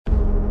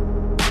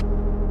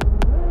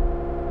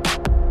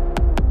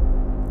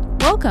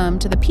Welcome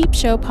to the Peep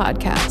Show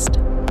podcast.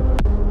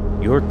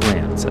 Your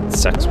glance at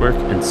sex work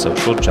and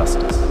social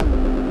justice.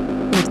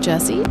 With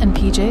Jesse and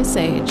PJ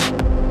Sage.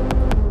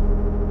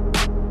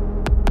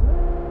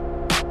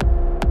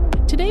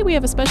 Today we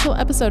have a special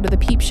episode of the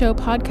Peep Show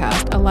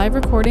podcast, a live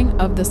recording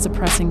of the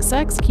Suppressing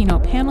Sex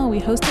keynote panel we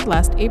hosted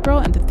last April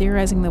at the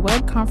Theorizing the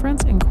Web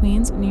conference in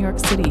Queens, New York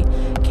City.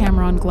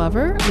 Cameron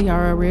Glover,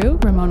 Liara Rue,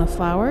 Ramona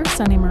Flower,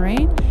 Sunny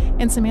Moraine,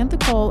 and Samantha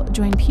Cole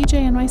joined PJ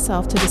and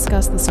myself to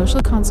discuss the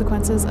social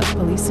consequences of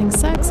policing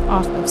sex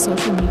off of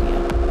social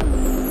media.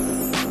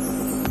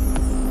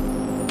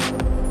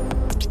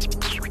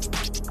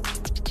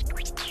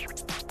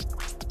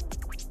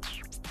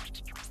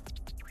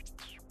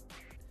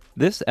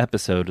 This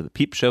episode of the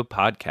Peep Show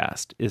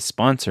podcast is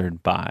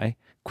sponsored by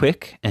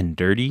Quick and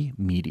Dirty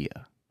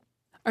Media.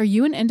 Are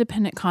you an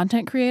independent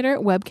content creator,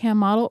 webcam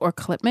model, or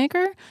clip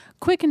maker?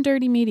 Quick and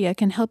Dirty Media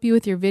can help you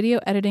with your video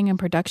editing and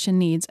production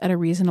needs at a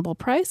reasonable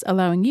price,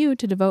 allowing you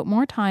to devote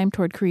more time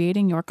toward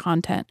creating your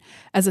content.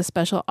 As a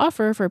special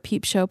offer for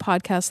Peep Show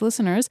podcast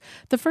listeners,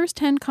 the first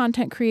 10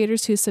 content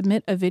creators who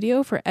submit a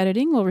video for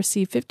editing will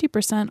receive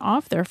 50%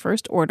 off their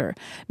first order.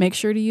 Make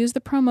sure to use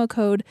the promo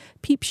code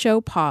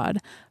PeepShowPod.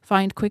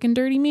 Find Quick and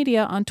Dirty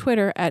Media on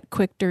Twitter at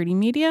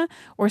QuickDirtyMedia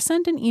or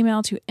send an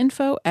email to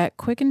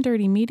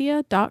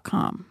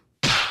info@quickanddirtymedia.com.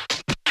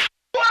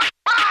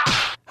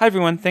 Hi,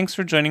 everyone. Thanks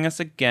for joining us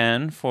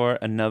again for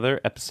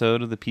another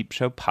episode of the Peep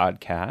Show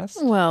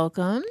podcast.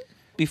 Welcome.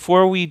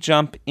 Before we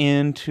jump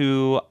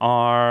into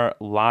our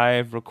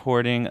live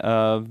recording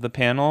of the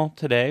panel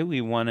today, we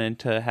wanted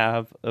to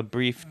have a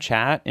brief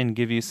chat and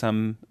give you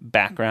some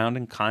background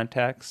and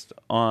context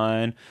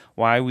on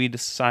why we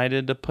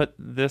decided to put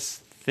this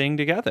thing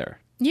together.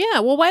 Yeah,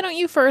 well, why don't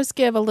you first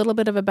give a little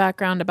bit of a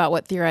background about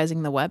what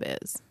Theorizing the Web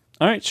is?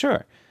 All right,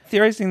 sure.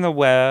 Theorizing the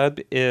Web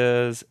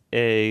is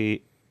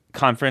a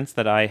conference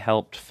that I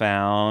helped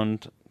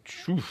found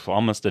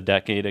almost a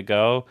decade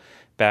ago,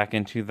 back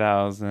in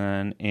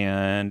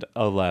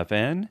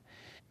 2011.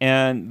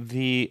 And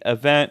the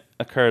event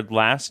occurred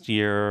last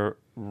year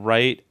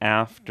right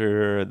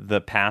after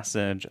the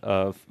passage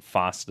of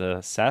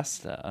FOSTA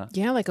SESTA.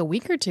 Yeah, like a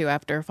week or two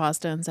after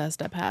FOSTA and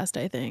SESTA passed,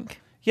 I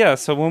think. Yeah,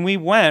 so when we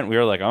went, we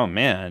were like, oh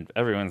man,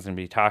 everyone's going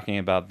to be talking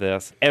about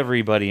this.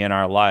 Everybody in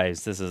our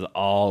lives, this is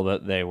all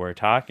that they were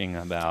talking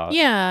about.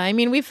 Yeah, I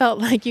mean, we felt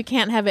like you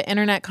can't have an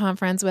internet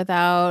conference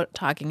without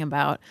talking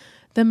about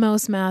the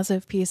most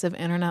massive piece of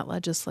internet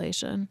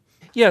legislation.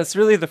 Yeah, it's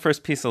really the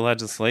first piece of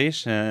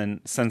legislation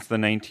since the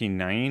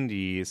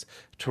 1990s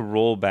to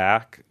roll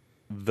back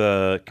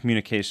the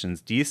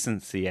Communications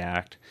Decency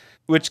Act,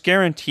 which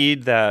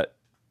guaranteed that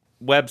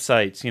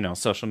websites,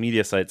 social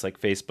media sites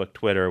like Facebook,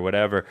 Twitter,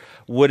 whatever,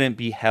 wouldn't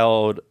be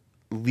held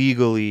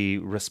legally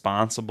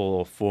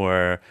responsible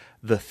for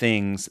the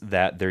things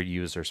that their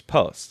users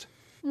post.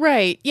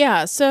 Right.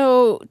 Yeah.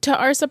 So to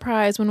our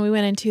surprise, when we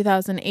went in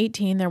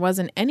 2018, there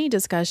wasn't any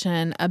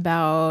discussion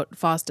about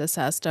FOSTA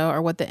SESTA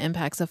or what the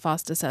impacts of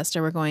FOSTA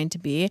SESTA were going to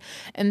be.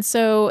 And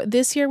so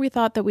this year we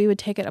thought that we would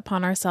take it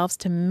upon ourselves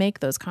to make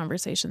those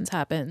conversations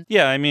happen.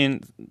 Yeah. I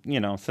mean,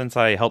 since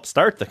I helped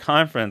start the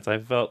conference, I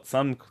felt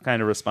some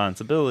kind of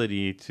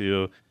responsibility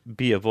to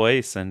be a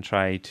voice and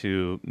try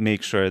to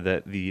make sure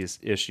that these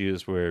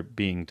issues were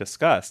being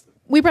discussed.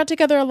 We brought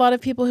together a lot of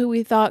people who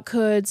we thought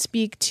could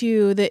speak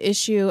to the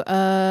issue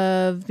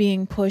of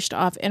being pushed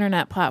off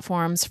internet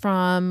platforms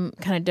from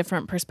kind of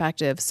different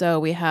perspectives. So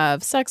we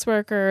have sex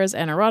workers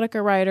and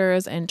erotica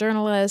writers and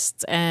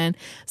journalists and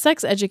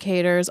sex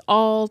educators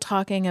all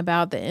talking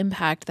about the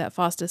impact that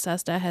FOSTA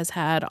SESTA has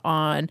had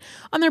on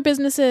their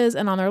businesses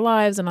and on their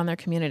lives and on their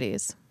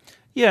communities.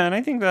 Yeah, and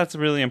I think that's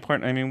really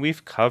important. I mean,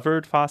 we've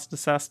covered FOSTA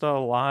SESTA a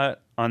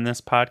lot on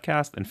this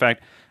podcast. In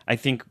fact, I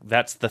think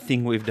that's the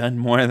thing we've done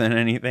more than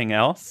anything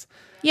else.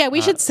 Yeah, we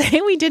should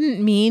say we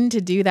didn't mean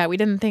to do that. We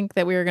didn't think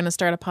that we were going to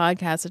start a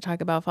podcast to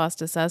talk about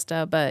FOSTA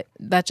SESTA, but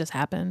that just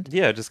happened.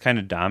 Yeah, it just kind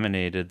of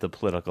dominated the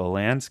political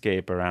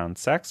landscape around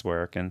sex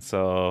work, and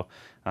so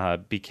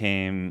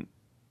became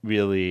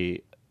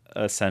really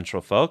a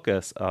central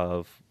focus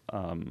of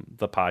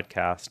the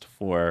podcast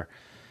for,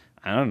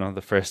 I don't know,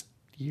 the first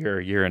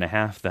year and a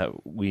half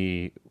that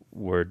we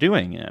were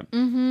doing it.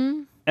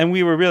 Mm-hmm. And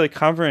we were really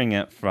covering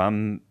it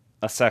from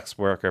a sex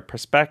worker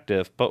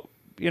perspective. But,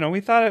 we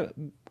thought it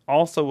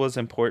also was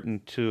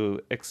important to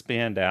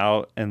expand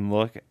out and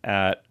look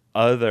at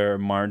other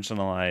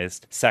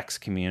marginalized sex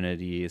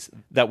communities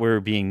that were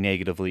being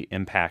negatively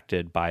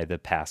impacted by the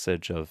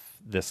passage of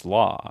this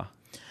law.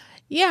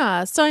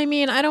 Yeah. So, I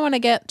mean, I don't want to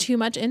get too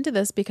much into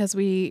this because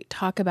we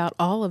talk about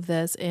all of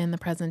this in the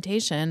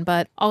presentation,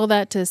 but all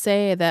that to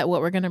say that what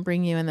we're going to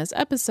bring you in this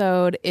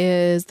episode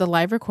is the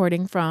live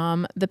recording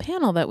from the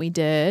panel that we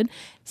did.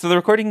 So the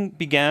recording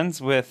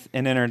begins with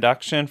an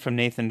introduction from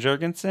Nathan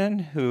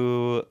Jurgensen,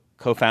 who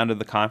co-founded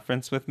the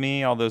conference with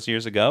me all those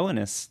years ago and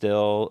is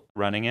still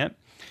running it.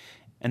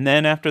 And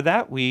then after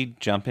that, we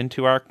jump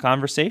into our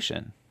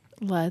conversation.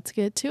 Let's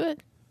get to it.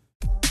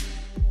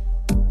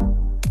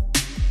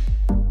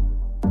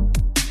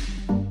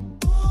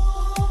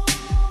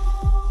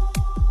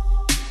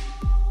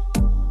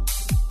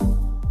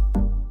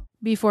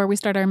 Before we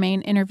start our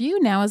main interview,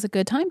 now is a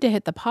good time to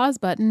hit the pause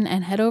button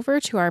and head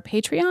over to our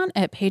Patreon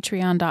at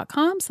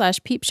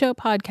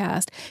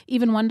patreon.com/peepshowpodcast.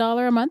 Even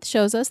 $1 a month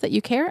shows us that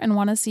you care and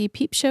want to see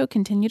Peep Show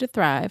continue to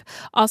thrive.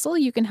 Also,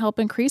 you can help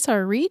increase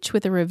our reach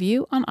with a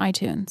review on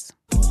iTunes.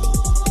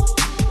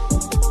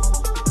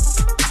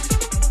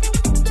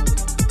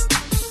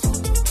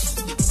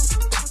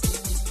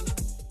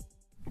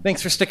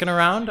 Thanks for sticking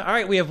around. All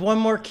right, we have one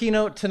more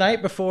keynote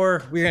tonight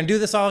before we're going to do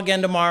this all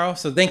again tomorrow.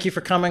 So thank you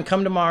for coming.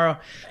 Come tomorrow.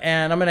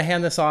 And I'm going to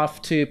hand this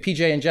off to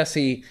PJ and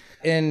Jesse.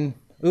 It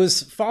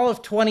was fall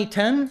of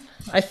 2010,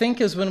 I think,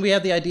 is when we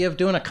had the idea of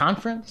doing a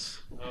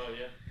conference. Oh,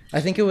 yeah.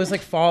 I think it was like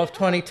fall of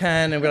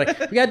 2010. And we're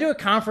like, we got to do a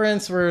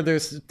conference where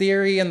there's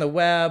theory in the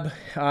web.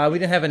 We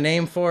didn't have a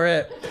name for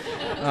it.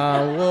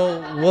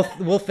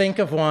 We'll think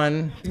of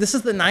one. This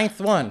is the 9th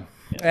one.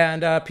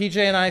 And PJ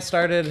and I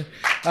started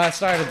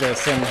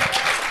this. And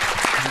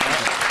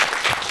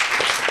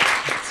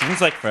seems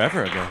like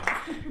forever ago.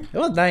 It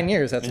was 9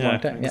 years. That's a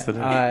long time.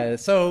 Yeah.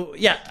 So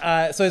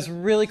it's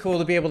really cool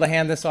to be able to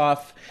hand this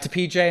off to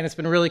PJ, and it's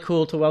been really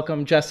cool to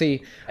welcome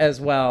Jesse as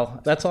well.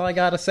 That's all I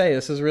got to say.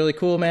 This is really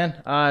cool, man.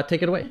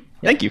 Take it away.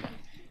 Thank you.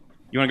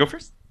 You want to go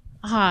first?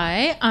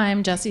 Hi,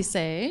 I'm Jessie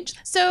Sage.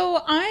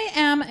 So I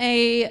am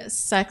a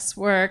sex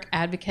work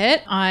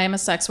advocate. I'm a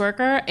sex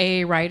worker,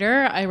 a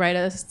writer. I write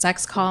a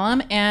sex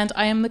column, and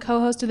I am the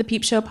co-host of the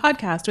Peep Show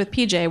podcast with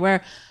PJ,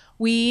 where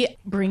we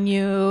bring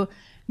you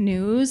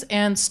news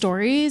and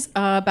stories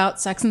about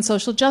sex and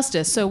social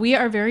justice. So we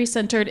are very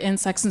centered in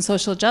sex and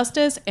social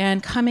justice,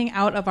 and coming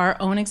out of our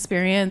own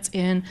experience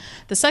in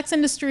the sex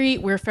industry,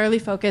 we're fairly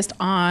focused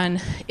on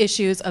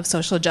issues of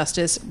social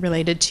justice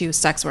related to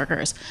sex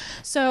workers.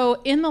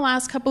 So in the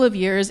last couple of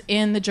years,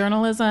 in the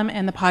journalism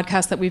and the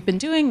podcast that we've been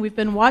doing, we've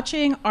been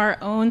watching our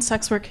own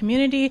sex work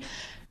community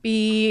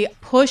be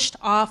pushed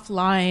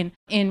offline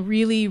in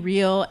really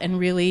real and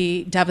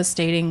really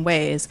devastating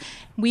ways.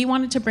 We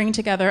wanted to bring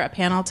together a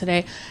panel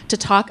today to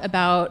talk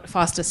about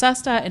FOSTA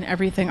SESTA and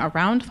everything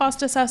around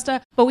FOSTA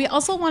SESTA, but we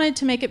also wanted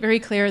to make it very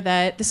clear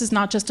that this is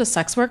not just a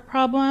sex work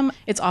problem.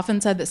 It's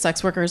often said that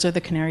sex workers are the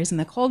canaries in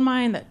the coal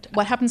mine, that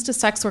what happens to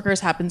sex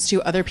workers happens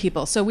to other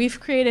people. So we've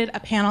created a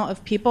panel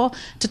of people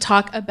to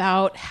talk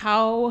about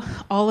how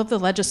all of the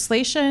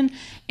legislation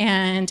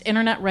and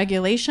internet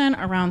regulation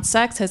around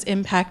sex has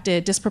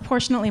impacted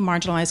disproportionately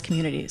marginalized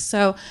communities.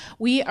 So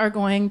we are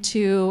going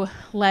to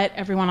let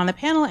everyone on the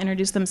panel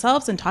introduce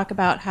themselves and talk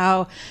about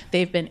how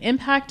they've been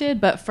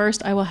impacted. But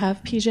first, I will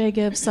have PJ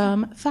give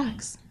some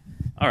facts.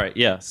 All right,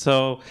 yeah.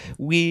 So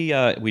we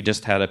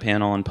just had a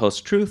panel on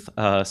post-truth,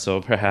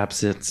 so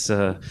perhaps it's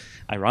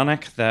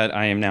ironic that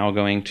I am now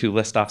going to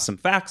list off some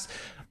facts.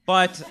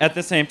 But at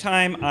the same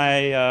time,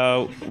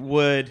 I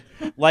would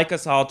like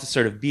us all to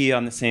sort of be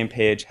on the same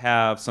page,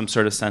 have some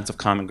sort of sense of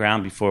common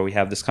ground before we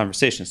have this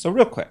conversation. So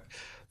real quick,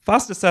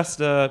 FOSTA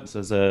SESTA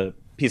is a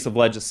piece of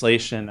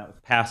legislation that was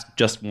passed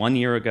just 1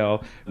 year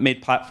ago,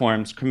 made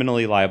platforms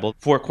criminally liable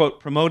for, quote,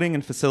 promoting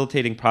and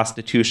facilitating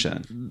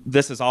prostitution.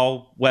 This is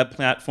all web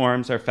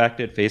platforms are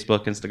affected,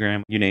 Facebook,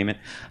 Instagram, you name it.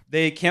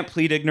 They can't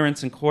plead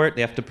ignorance in court.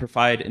 They have to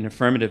provide an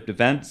affirmative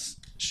defense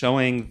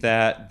showing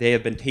that they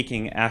have been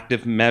taking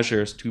active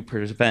measures to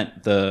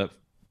prevent the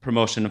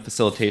promotion and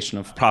facilitation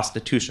of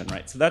prostitution,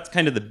 right? So that's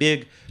kind of the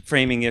big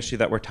framing issue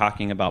that we're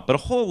talking about. But a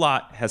whole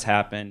lot has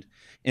happened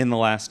in the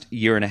last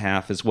year and a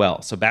half as well.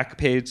 So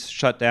Backpage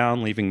shut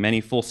down, leaving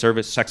many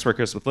full-service sex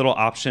workers with little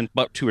option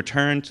but to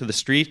return to the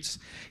streets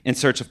in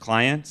search of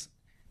clients,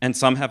 and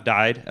some have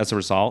died as a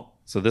result.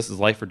 So this is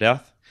life or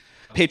death.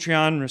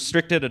 Patreon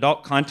restricted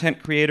adult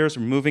content creators,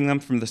 removing them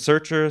from the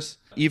searchers,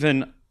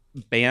 even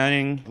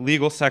banning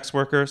legal sex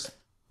workers.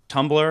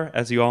 Tumblr,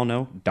 as you all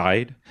know,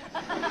 died.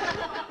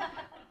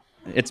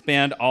 It's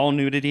banned all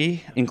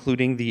nudity,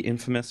 including the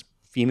infamous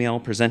female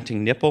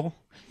presenting nipple.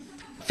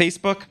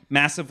 Facebook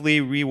massively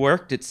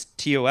reworked its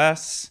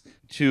TOS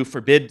to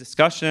forbid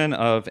discussion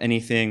of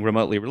anything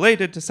remotely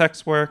related to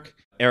sex work.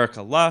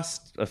 Erica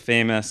Lust, a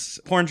famous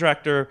porn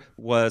director,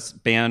 was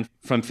banned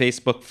from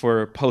Facebook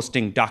for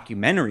posting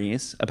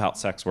documentaries about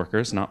sex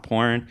workers, not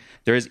porn.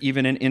 There is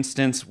even an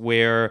instance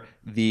where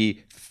the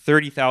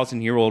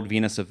 30,000-year-old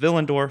Venus of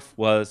Willendorf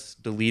was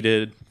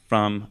deleted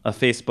from a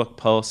Facebook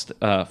post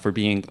for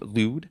being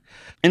lewd.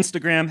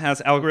 Instagram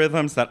has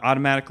algorithms that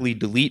automatically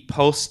delete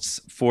posts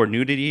for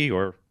nudity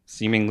or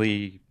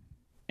seemingly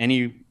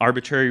any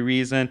arbitrary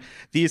reason.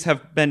 These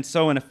have been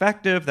so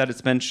ineffective that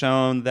it's been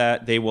shown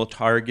that they will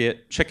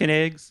target chicken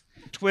eggs.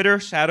 Twitter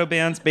shadow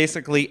bans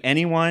basically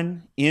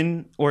anyone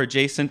in or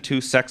adjacent to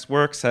sex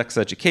work, sex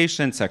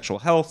education, sexual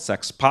health,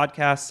 sex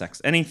podcasts,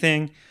 sex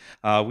anything.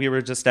 We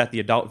were just at the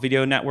Adult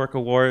Video Network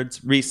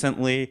Awards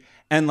recently,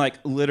 and like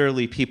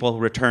literally people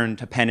returned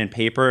to pen and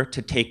paper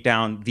to take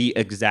down the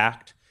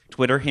exact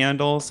Twitter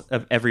handles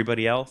of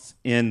everybody else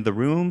in the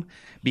room,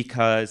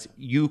 because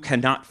you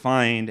cannot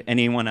find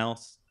anyone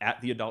else at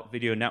the Adult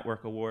Video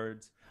Network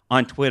Awards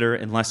on Twitter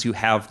unless you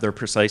have their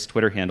precise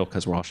Twitter handle,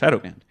 because we're all shadow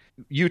banned.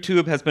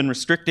 YouTube has been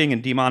restricting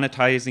and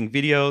demonetizing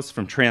videos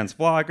from trans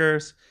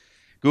vloggers.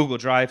 Google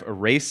Drive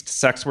erased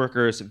sex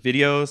workers'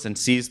 videos and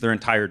seized their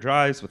entire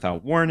drives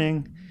without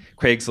warning.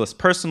 Craigslist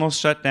Personal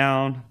shut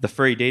down. The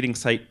furry dating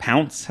site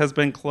Pounce has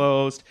been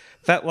closed.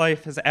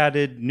 FetLife has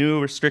added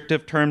new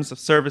restrictive terms of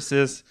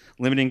services,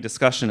 limiting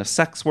discussion of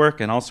sex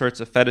work and all sorts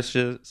of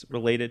fetishes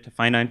related to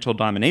financial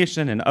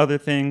domination and other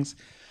things.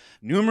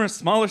 Numerous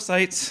smaller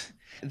sites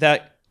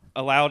that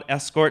allowed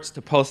escorts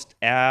to post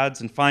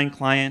ads and find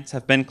clients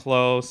have been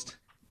closed.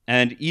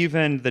 And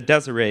even the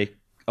Desiree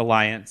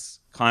Alliance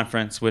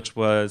conference, which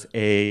was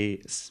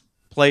a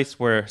place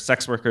where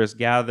sex workers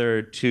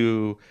gathered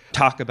to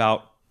talk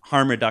about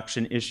harm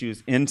reduction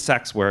issues in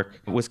sex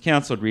work, was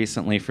canceled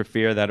recently for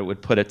fear that it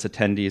would put its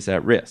attendees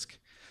at risk.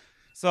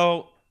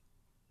 So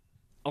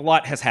a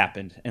lot has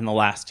happened in the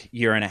last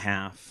year and a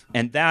half.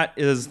 And that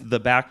is the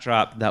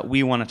backdrop that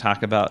we want to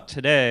talk about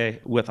today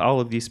with all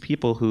of these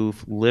people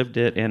who've lived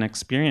it and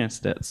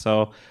experienced it.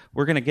 So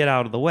we're going to get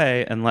out of the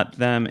way and let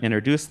them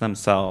introduce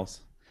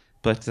themselves.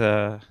 But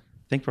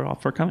thank you all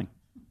for coming.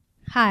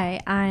 Hi,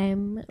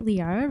 I'm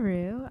Liara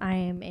Rue. I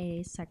am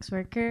a sex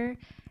worker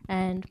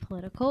and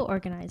political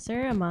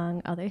organizer,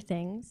 among other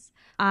things.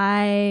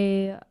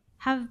 I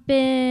have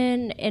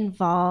been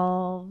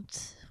involved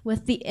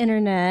with the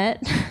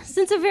internet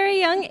since a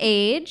very young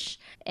age.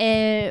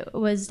 It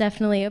was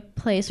definitely a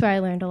place where I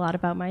learned a lot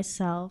about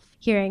myself.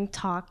 Hearing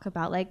talk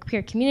about like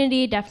queer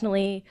community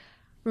definitely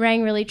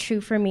rang really true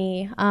for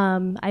me.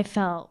 I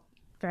felt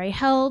very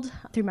held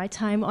through my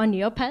time on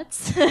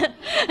Neopets,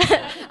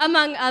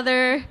 among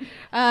other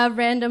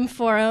random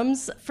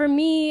forums. For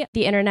me,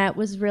 the internet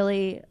was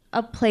really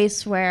a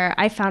place where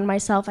I found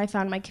myself, I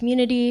found my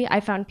community,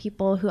 I found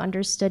people who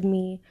understood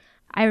me.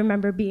 I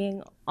remember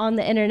being on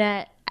the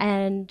internet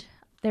and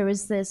there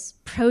was this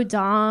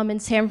pro-dom in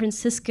San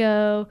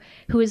Francisco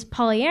who was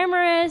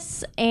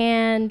polyamorous,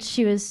 and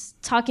she was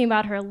talking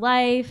about her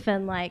life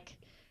and like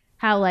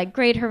how like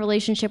great her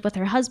relationship with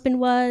her husband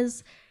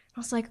was. I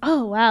was like,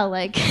 oh wow,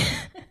 like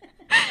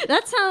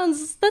that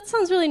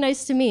sounds really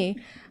nice to me.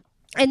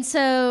 And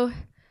so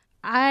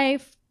I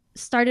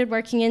started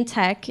working in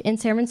tech in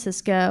San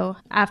Francisco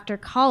after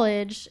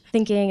college,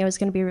 thinking it was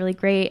going to be really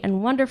great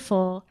and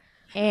wonderful.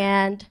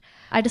 And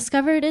I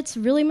discovered it's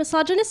really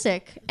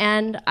misogynistic.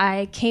 And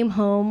I came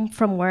home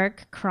from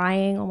work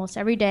crying almost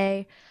every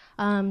day,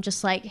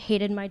 just like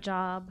hated my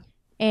job.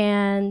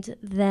 And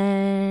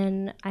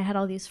then I had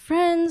all these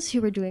friends who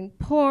were doing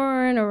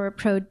porn or were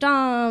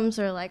pro-doms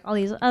or like all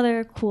these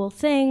other cool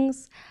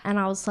things. And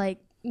I was like,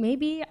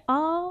 maybe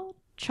I'll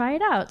try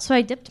it out. So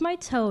I dipped my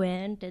toe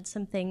in, did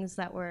some things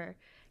that were,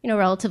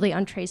 relatively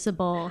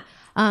untraceable,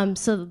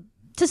 so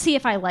to see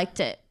if I liked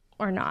it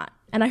or not.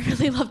 And I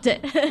really loved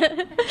it.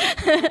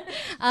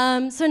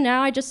 So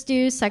now I just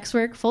do sex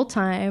work full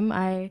time.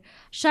 I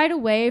shied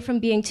away from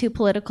being too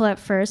political at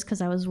first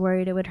because I was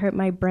worried it would hurt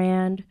my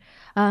brand.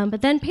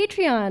 But then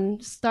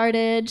Patreon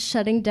started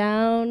shutting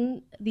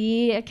down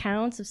the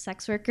accounts of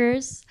sex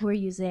workers who were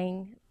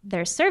using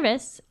their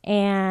service,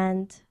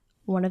 and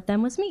one of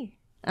them was me.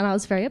 And I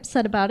was very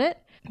upset about it.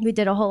 We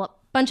did a whole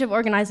bunch of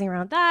organizing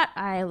around that.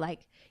 I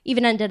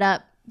even ended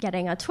up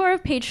getting a tour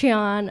of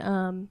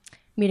Patreon,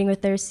 meeting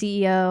with their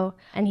CEO,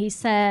 and he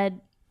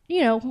said,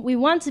 we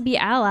want to be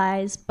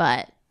allies,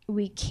 but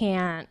we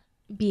can't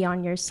be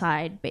on your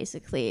side,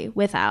 basically,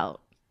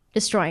 without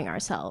destroying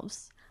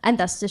ourselves, and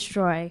thus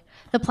destroy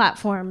the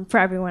platform for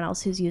everyone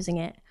else who's using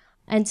it.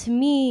 And to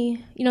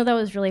me, that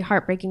was really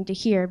heartbreaking to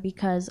hear,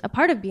 because a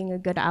part of being a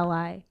good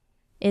ally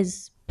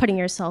is putting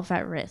yourself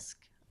at risk.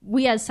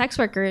 We as sex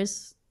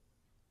workers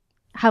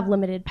have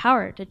limited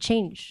power to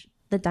change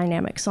the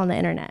dynamics on the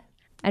internet,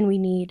 and we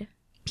need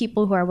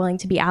people who are willing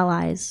to be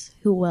allies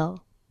who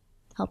will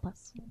help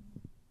us.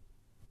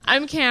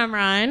 I'm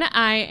Cameron.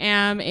 I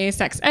am a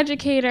sex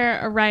educator,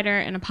 a writer,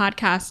 and a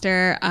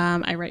podcaster.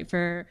 I write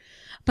for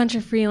a bunch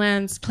of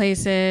freelance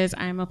places.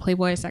 I'm a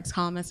Playboy sex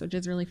columnist, which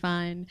is really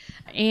fun.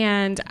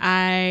 And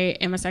I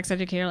am a sex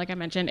educator, like I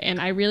mentioned, and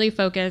I really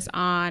focus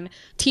on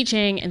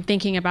teaching and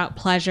thinking about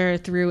pleasure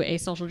through a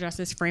social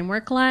justice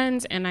framework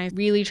lens. And I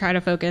really try to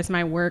focus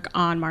my work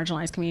on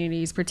marginalized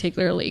communities,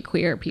 particularly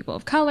queer people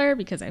of color,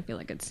 because I feel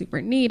like it's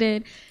super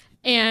needed.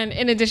 And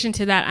in addition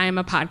to that, I am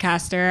a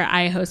podcaster.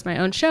 I host my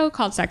own show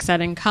called Sex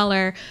Ed in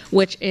Color,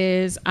 which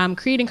is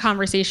creating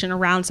conversation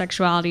around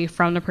sexuality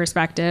from the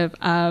perspective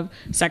of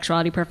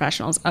sexuality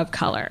professionals of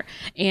color.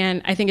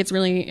 And I think it's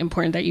really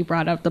important that you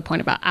brought up the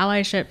point about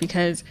allyship,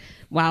 because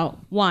while,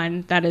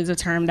 one, that is a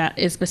term that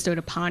is bestowed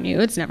upon you,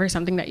 it's never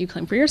something that you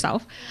claim for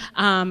yourself.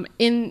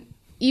 In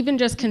even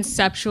just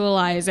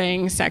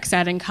conceptualizing Sex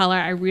Ed in Color,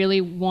 I really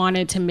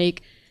wanted to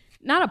make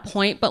not a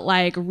point, but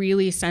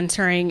really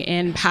centering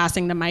in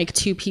passing the mic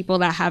to people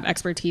that have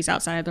expertise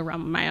outside of the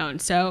realm of my own.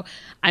 So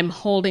I'm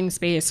holding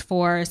space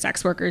for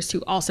sex workers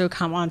to also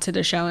come onto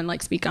the show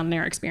and speak on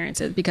their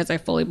experiences, because I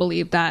fully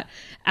believe that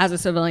as a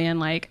civilian,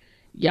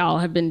 y'all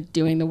have been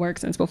doing the work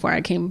since before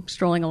I came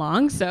strolling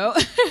along. So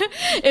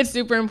it's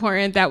super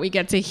important that we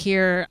get to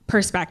hear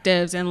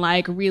perspectives and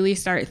like really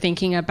start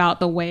thinking about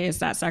the ways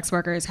that sex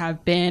workers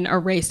have been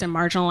erased and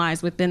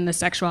marginalized within the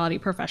sexuality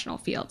professional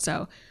field.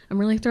 So I'm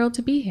really thrilled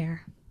to be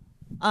here.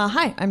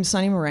 Hi, I'm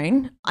Sunny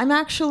Moraine. I'm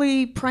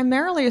actually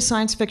primarily a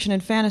science fiction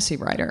and fantasy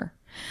writer.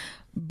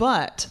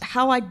 But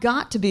how I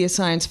got to be a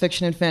science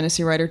fiction and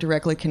fantasy writer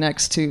directly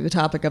connects to the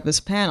topic of this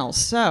panel.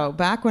 So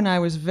back when I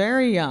was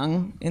very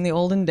young, in the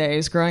olden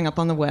days, growing up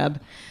on the web,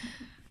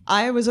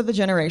 I was of the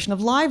generation of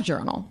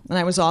LiveJournal, and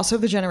I was also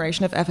the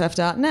generation of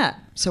FF.net.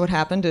 So what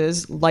happened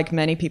is, like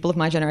many people of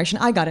my generation,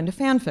 I got into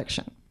fan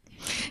fiction.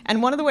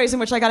 And one of the ways in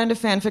which I got into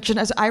fan fiction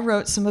is I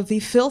wrote some of the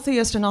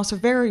filthiest and also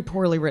very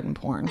poorly written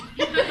porn.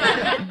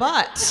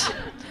 But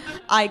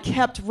I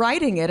kept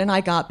writing it, and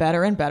I got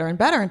better and better and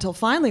better until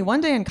finally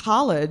one day in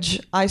college,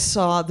 I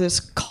saw this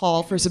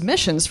call for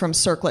submissions from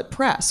Circlet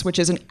Press, which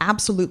is an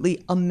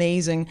absolutely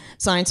amazing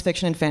science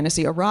fiction and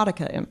fantasy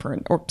erotica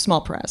imprint, or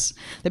small press.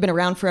 They've been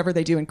around forever.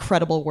 They do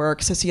incredible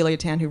work. Cecilia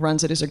Tan, who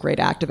runs it, is a great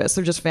activist.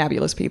 They're just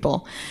fabulous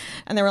people.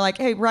 And they were like,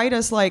 hey, write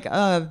us like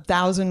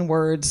 1,000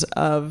 words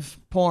of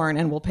porn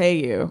and we'll pay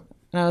you.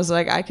 And I was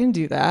like, I can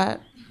do that.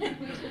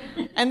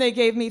 And they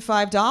gave me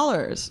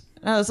 $5.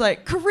 And I was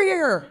like,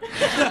 career.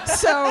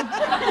 So,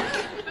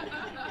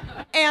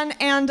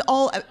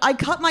 I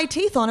cut my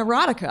teeth on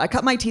erotica. I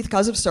cut my teeth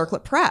because of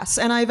Circlet Press.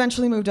 And I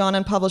eventually moved on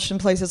and published in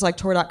places like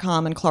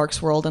Tor.com and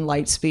Clark's World and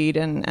Lightspeed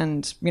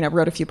and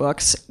wrote a few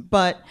books.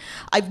 But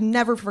I've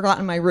never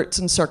forgotten my roots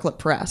in Circlet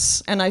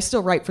Press. And I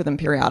still write for them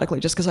periodically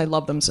just because I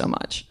love them so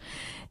much.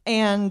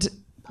 And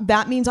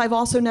that means I've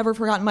also never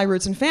forgotten my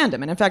roots in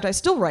fandom. And in fact, I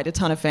still write a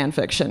ton of fan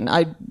fiction.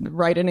 I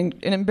write an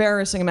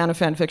embarrassing amount of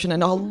fan fiction,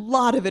 and a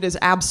lot of it is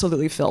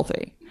absolutely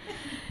filthy.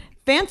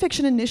 Fan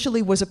fiction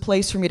initially was a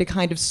place for me to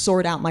kind of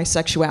sort out my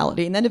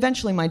sexuality, and then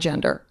eventually my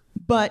gender.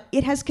 But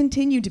it has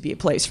continued to be a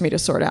place for me to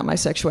sort out my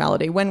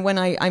sexuality. When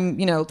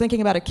I'm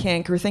thinking about a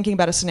kink or thinking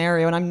about a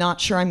scenario and I'm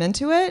not sure I'm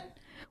into it,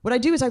 what I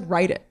do is I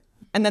write it.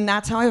 And then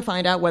that's how I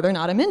find out whether or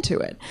not I'm into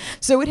it.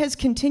 So it has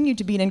continued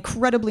to be an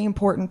incredibly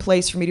important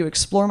place for me to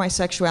explore my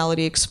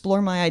sexuality,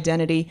 explore my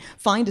identity,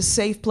 find a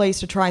safe place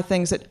to try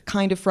things that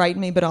kind of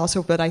frighten me, but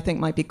also that I think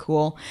might be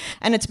cool.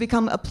 And it's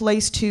become a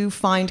place to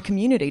find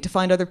community, to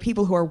find other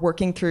people who are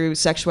working through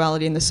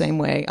sexuality in the same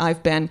way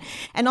I've been,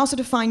 and also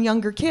to find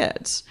younger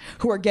kids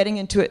who are getting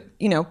into it,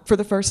 for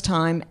the first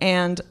time,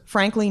 and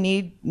frankly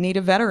need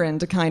a veteran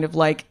to kind of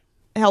like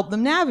help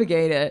them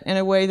navigate it in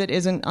a way that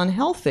isn't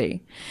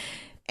unhealthy.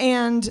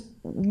 And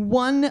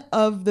one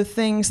of the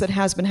things that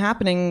has been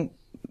happening,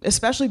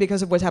 especially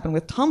because of what's happened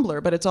with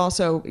Tumblr, but it's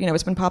also,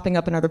 it's been popping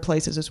up in other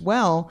places as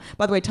well.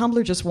 By the way,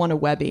 Tumblr just won a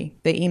Webby.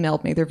 They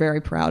emailed me. They're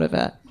very proud of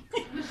it.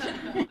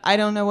 I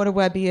don't know what a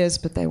Webby is,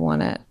 but they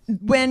won it.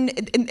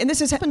 And this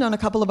has happened on a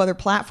couple of other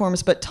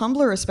platforms, but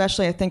Tumblr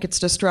especially, I think it's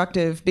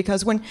destructive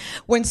because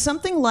when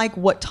something like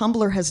what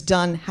Tumblr has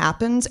done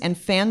happens and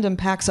fandom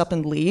packs up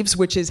and leaves,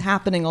 which is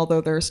happening,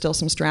 although there are still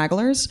some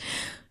stragglers,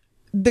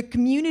 the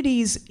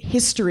community's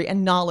history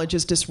and knowledge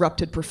is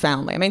disrupted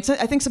profoundly. I mean,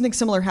 I think something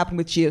similar happened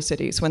with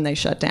GeoCities when they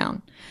shut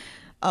down.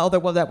 Although,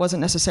 well, that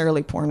wasn't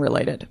necessarily porn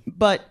related.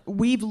 But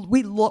we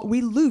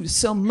lose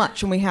so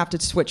much when we have to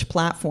switch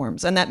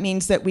platforms. And that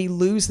means that we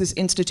lose this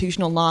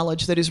institutional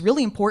knowledge that is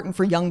really important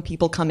for young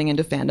people coming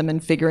into fandom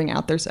and figuring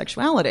out their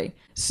sexuality.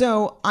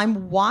 So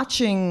I'm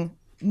watching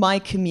my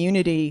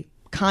community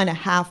kind of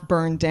half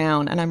burned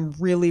down, and I'm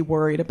really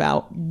worried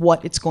about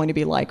what it's going to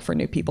be like for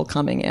new people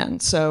coming in.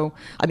 So,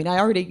 I mean, I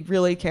already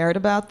really cared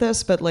about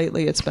this, but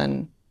lately it's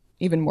been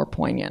even more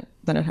poignant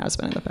than it has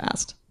been in the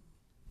past.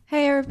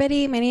 Hey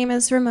everybody, my name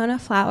is Ramona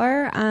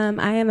Flower.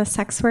 I am a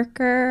sex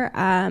worker.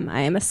 I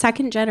am a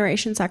second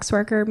generation sex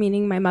worker,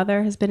 meaning my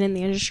mother has been in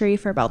the industry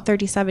for about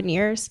 37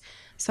 years.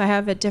 So I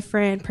have a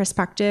different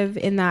perspective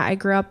in that I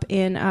grew up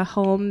in a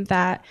home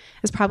that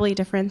is probably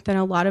different than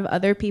a lot of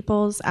other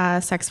people's.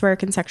 Sex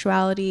work and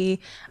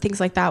sexuality, things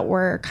like that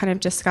were kind of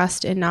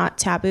discussed and not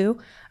taboo.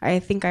 I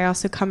think I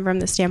also come from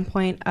the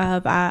standpoint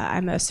of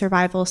I'm a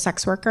survival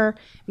sex worker,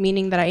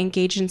 meaning that I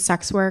engage in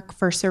sex work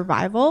for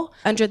survival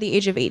under the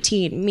age of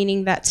 18,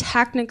 meaning that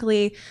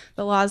technically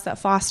the laws that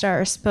FOSTA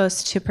are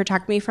supposed to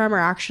protect me from are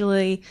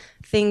actually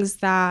things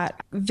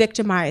that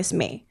victimize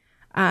me.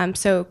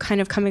 So kind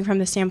of coming from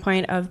the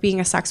standpoint of being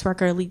a sex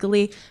worker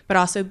legally, but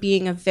also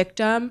being a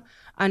victim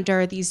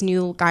under these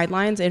new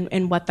guidelines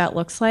and what that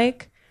looks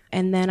like.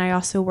 And then I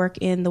also work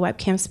in the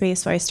webcam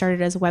space. So I started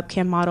as a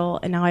webcam model,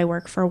 and now I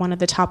work for one of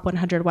the top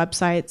 100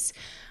 websites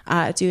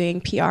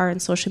doing PR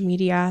and social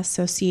media.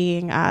 So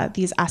seeing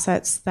these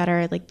assets that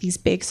are like these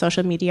big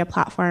social media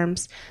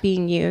platforms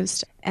being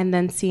used, and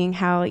then seeing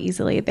how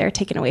easily they're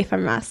taken away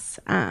from us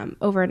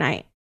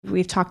overnight.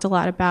 We've talked a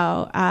lot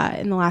about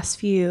in the last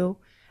few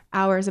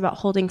hours about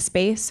holding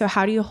space. So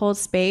how do you hold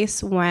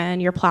space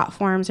when your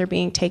platforms are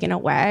being taken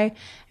away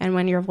and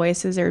when your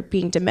voices are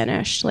being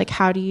diminished? Like,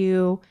 how do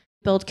you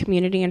build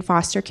community and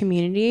foster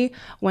community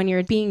when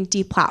you're being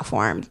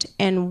deplatformed.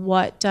 And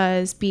what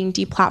does being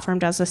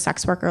deplatformed as a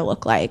sex worker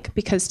look like?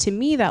 Because to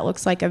me, that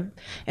looks like a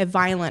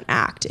violent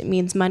act. It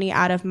means money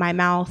out of my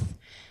mouth,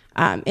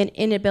 an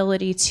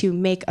inability to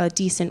make a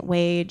decent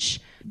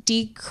wage,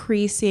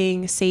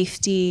 decreasing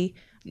safety,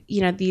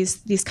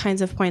 these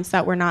kinds of points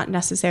that we're not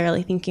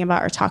necessarily thinking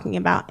about or talking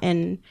about,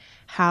 and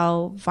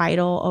how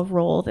vital a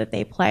role that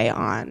they play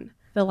on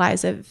the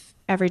lives of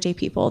everyday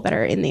people that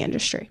are in the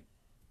industry.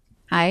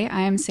 Hi,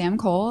 I am Sam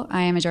Cole.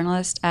 I am a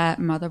journalist at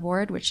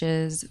Motherboard, which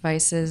is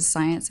Vice's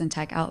science and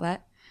tech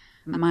outlet.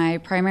 My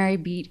primary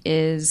beat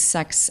is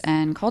sex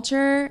and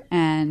culture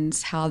and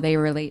how they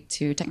relate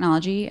to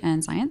technology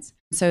and science.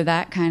 So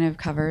that kind of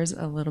covers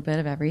a little bit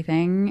of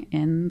everything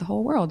in the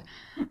whole world.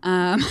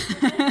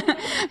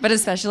 But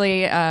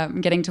especially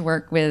getting to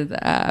work with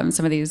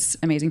some of these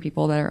amazing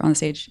people that are on the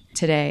stage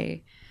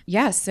today.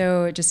 Yeah,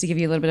 so just to give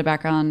you a little bit of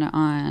background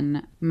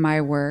on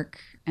my work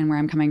and where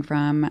I'm coming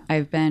from,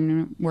 I've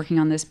been working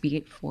on this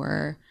beat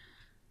for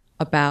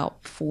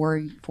about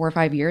four or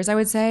 5 years, I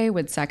would say,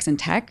 with sex and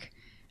tech.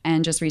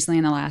 And just recently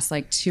in the last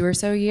 2 or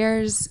so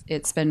years,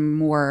 it's been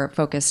more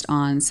focused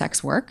on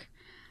sex work,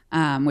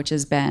 which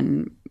has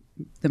been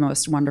the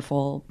most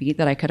wonderful beat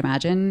that I could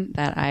imagine,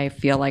 that I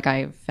feel like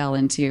I fell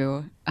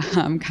into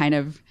kind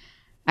of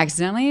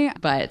accidentally,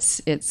 but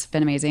it's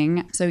been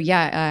amazing. So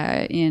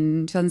yeah,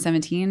 in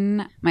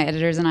 2017, my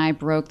editors and I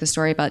broke the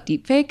story about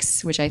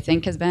deepfakes, which I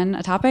think has been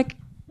a topic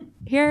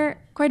here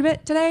quite a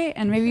bit today.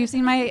 And maybe you've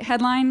seen my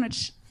headline,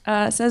 which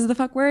says the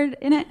fuck word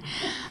in it.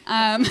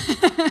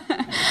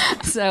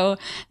 So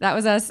that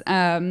was us.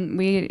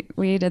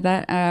 We did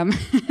that.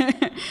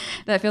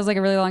 That feels like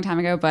a really long time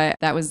ago, but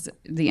that was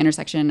the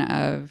intersection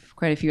of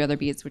quite a few other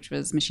beats, which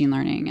was machine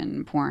learning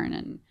and porn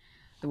and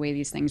the way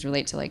these things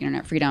relate to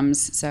internet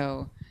freedoms.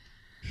 So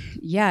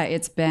yeah,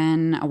 it's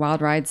been a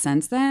wild ride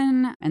since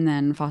then. And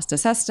then Fosta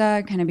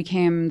Sesta kind of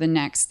became the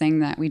next thing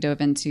that we dove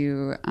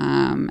into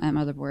at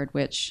Motherboard,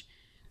 which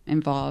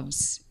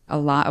involves a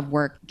lot of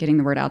work getting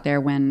the word out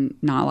there when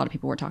not a lot of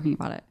people were talking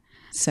about it.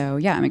 So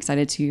yeah, I'm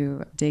excited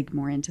to dig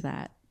more into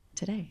that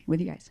today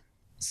with you guys.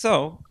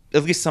 So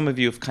at least some of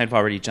you have kind of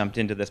already jumped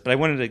into this, but I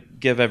wanted to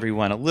give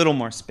everyone a little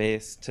more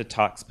space to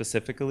talk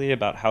specifically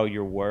about how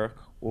your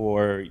work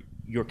or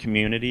your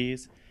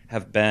communities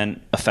have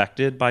been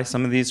affected by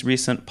some of these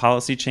recent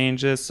policy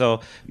changes. So,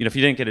 if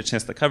you didn't get a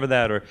chance to cover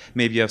that, or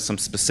maybe you have some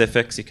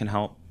specifics, you can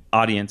help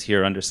audience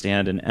here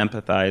understand and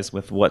empathize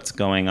with what's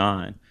going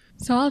on.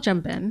 So I'll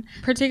jump in.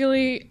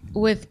 Particularly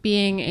with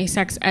being a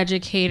sex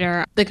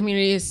educator, the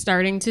community is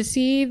starting to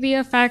see the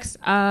effects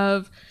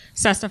of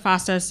Sesta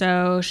Fosta,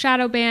 so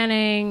shadow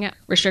banning,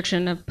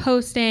 restriction of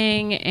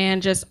posting,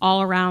 and just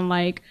all around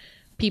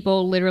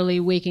people literally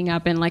waking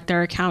up and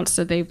their accounts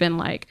that they've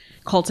been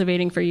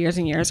cultivating for years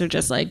and years are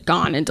just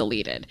gone and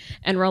deleted,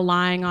 and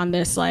relying on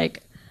this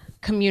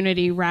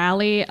community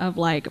rally of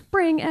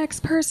bring X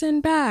person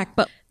back.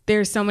 But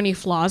there's so many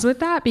flaws with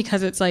that,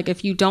 because it's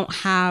if you don't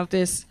have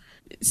this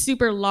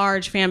super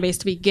large fan base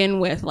to begin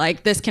with,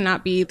 this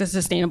cannot be the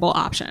sustainable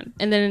option.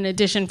 And then in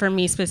addition, for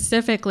me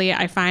specifically,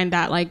 I find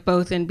that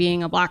both in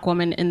being a Black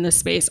woman in this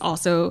space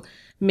also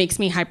makes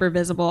me hyper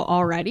visible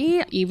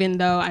already. Even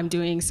though I'm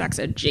doing sex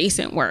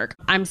adjacent work,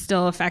 I'm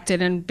still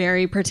affected in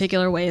very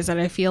particular ways that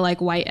I feel like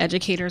white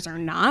educators are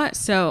not.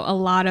 So a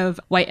lot of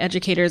white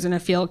educators in a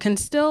field can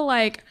still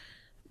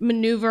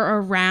maneuver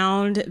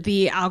around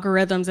the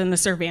algorithms and the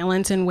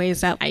surveillance in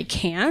ways that I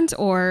can't,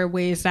 or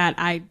ways that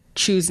I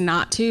choose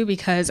not to,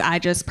 because I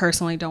just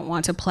personally don't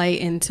want to play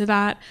into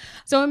that.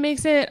 So it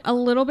makes it a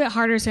little bit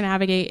harder to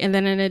navigate. And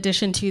then in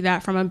addition to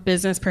that, from a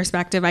business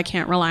perspective, I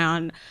can't rely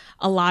on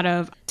a lot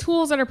of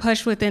tools that are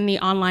pushed within the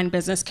online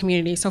business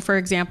community. So for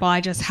example,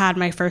 I just had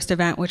my first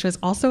event, which was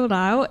all sold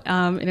out,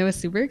 and it was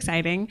super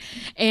exciting.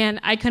 And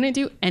I couldn't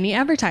do any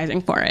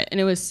advertising for it. And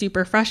it was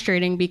super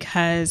frustrating,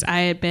 because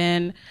I had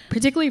been,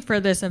 particularly for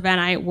this event,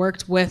 I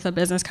worked with a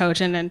business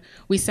coach, and then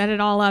we set it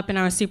all up and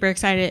I was super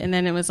excited. And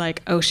then it was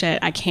oh shit,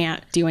 I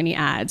can't do any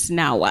ads.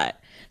 Now what?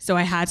 So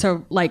I had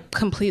to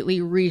completely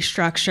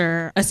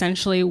restructure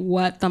essentially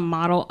what the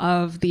model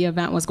of the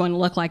event was going to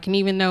look like. And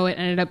even though it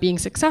ended up being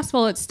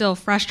successful, it's still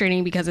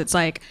frustrating, because it's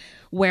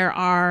where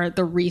are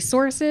the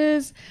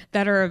resources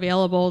that are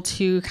available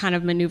to kind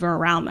of maneuver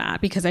around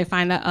that? Because I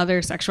find that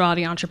other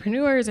sexuality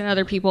entrepreneurs and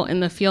other people in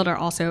the field are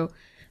also,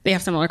 they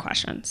have similar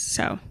questions.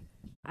 So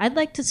I'd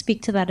like to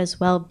speak to that as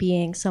well,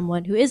 being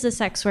someone who is a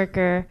sex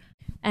worker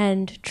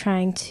and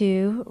trying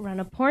to run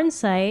a porn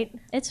site.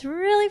 It's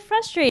really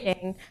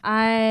frustrating.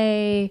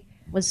 I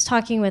was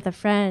talking with a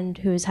friend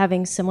who's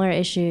having similar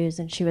issues,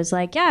 and she was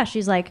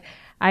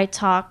I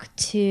talked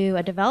to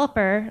a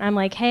developer. I'm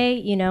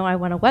hey, I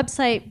want a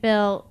website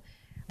built.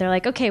 They're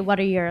okay,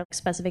 what are your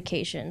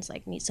specifications?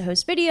 Needs to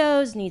host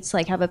videos, needs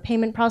to have a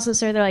payment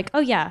processor. They're oh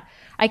yeah,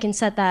 I can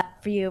set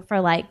that for you for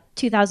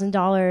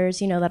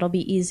 $2,000, that'll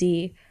be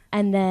easy.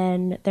 And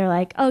then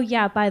they're oh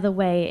yeah, by the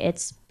way,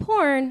 it's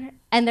porn.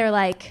 And they're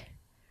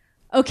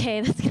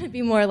okay, that's going to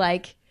be more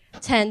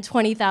 10,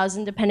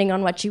 20,000, depending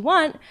on what you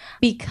want,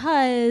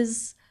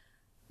 because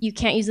You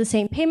can't use the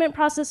same payment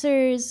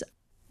processors.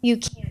 You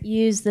can't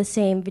use the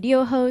same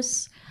video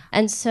hosts.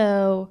 And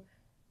so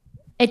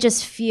it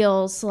just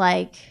feels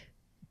like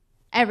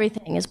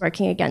everything is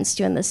working against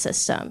you in the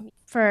system.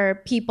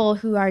 For people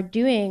who are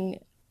doing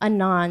a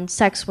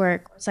non-sex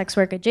work, sex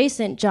work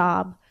adjacent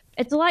job,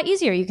 it's a lot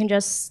easier. You can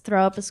just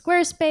throw up a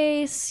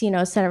Squarespace,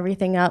 set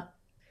everything up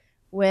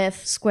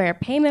with Square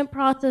payment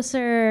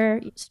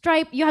processor,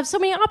 Stripe. You have so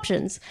many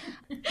options.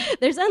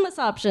 There's endless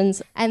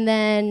options. And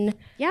then,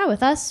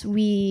 with us,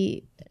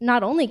 we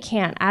not only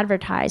can't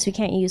advertise, we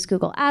can't use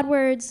Google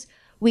AdWords,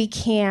 we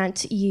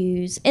can't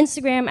use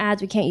Instagram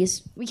ads, we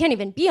can't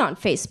even be on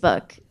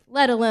Facebook,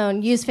 let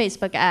alone use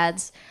Facebook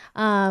ads,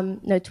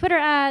 no Twitter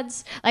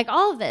ads, like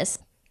all of this.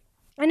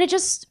 And it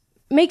just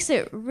makes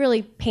it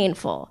really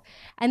painful.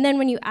 And then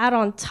when you add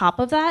on top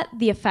of that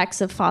the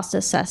effects of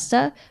FOSTA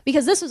SESTA,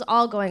 because this was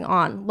all going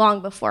on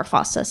long before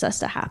FOSTA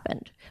SESTA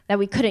happened, that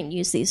we couldn't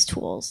use these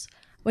tools.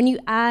 When you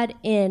add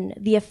in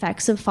the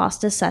effects of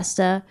FOSTA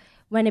SESTA,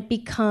 when it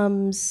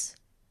becomes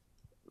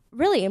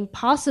really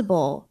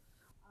impossible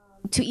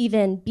to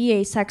even be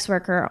a sex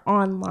worker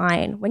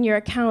online, when your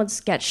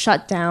accounts get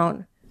shut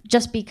down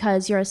just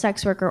because you're a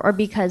sex worker or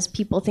because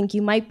people think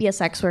you might be a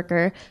sex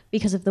worker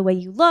because of the way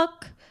you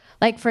look.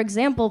 Like, for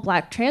example,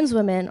 Black trans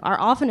women are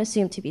often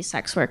assumed to be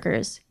sex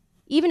workers,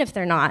 even if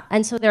they're not.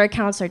 And so their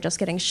accounts are just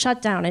getting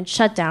shut down.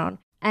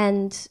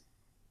 And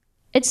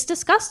it's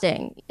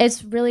disgusting.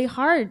 It's really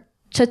hard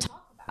to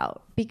talk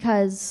about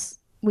because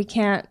we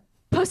can't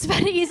post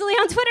about it easily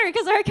on Twitter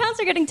because our accounts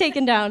are getting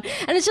taken down.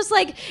 And it's just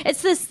like,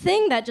 it's this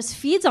thing that just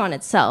feeds on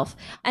itself.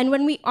 And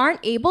when we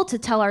aren't able to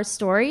tell our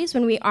stories,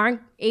 when we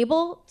aren't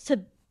able to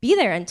be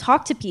there and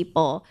talk to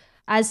people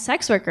as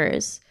sex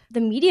workers, the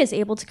media is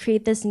able to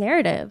create this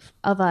narrative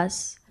of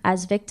us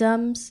as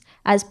victims,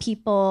 as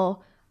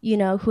people,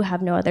 who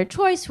have no other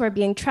choice, who are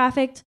being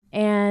trafficked,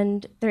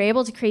 and they're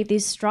able to create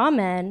these straw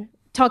men,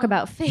 talk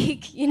about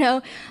fake,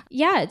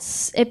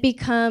 it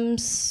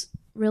becomes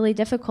really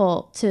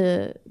difficult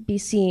to be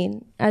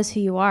seen as who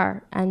you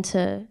are and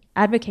to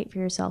advocate for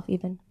yourself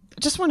even.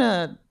 I just want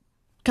to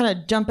kind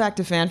of jump back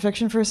to fan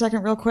fiction for a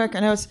second real quick.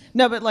 I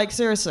know but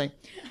seriously,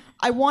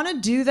 I want to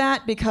do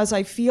that because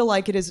I feel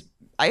like it is,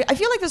 I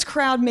feel like this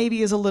crowd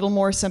maybe is a little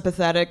more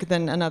sympathetic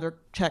than another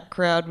tech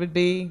crowd would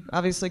be,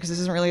 obviously, because this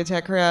isn't really a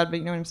tech crowd, but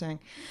you know what I'm saying.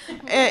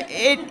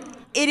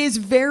 It is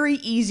very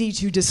easy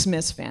to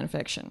dismiss fan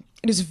fiction.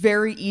 It is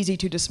very easy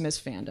to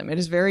dismiss fandom. It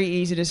is very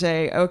easy to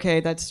say, okay,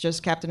 that's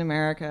just Captain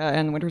America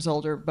and Winter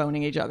Soldier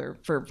boning each other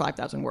for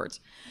 5,000 words.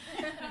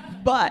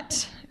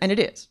 And it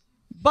is.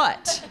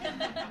 But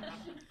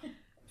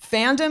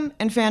fandom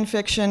and fan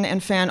fiction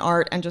and fan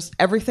art and just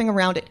everything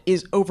around it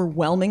is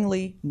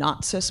overwhelmingly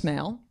not cis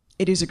male.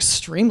 It is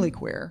extremely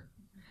queer.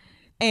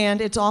 And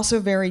it's also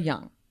very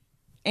young.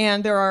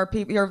 And there are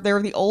people, there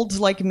are the olds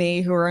like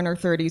me who are in our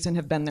 30s and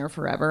have been there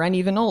forever and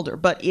even older,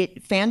 but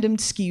fandom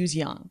skews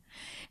young.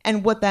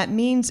 And what that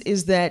means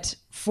is that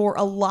for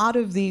a lot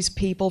of these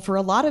people, for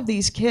a lot of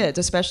these kids,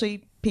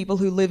 especially people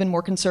who live in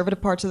more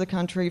conservative parts of the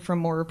country from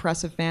more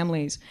repressive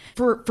families,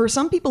 for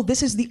some people,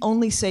 this is the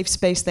only safe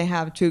space they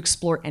have to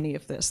explore any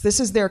of this. This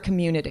is their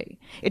community.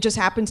 It just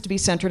happens to be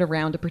centered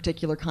around a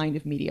particular kind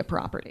of media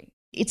property.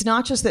 It's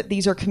not just that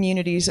these are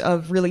communities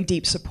of really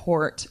deep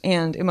support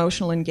and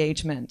emotional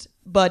engagement,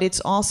 but it's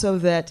also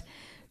that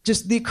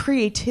just the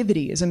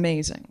creativity is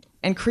amazing.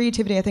 And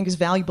creativity, I think, is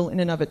valuable in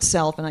and of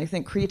itself. And I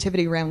think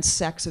creativity around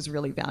sex is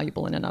really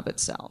valuable in and of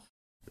itself.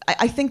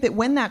 I think that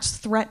when that's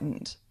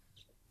threatened,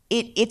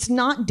 it's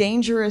not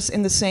dangerous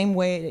in the same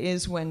way it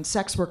is when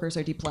sex workers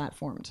are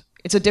deplatformed.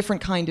 It's a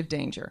different kind of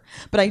danger.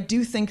 But I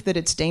do think that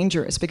it's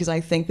dangerous because I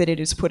think that it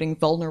is putting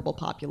vulnerable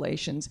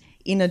populations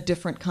in a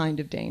different kind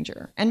of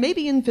danger. And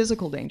maybe in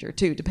physical danger,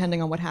 too,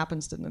 depending on what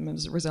happens to them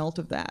as a result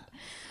of that.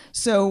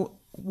 So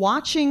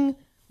watching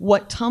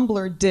what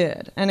Tumblr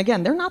did, and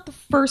again, they're not the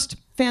first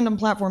fandom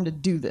platform to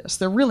do this.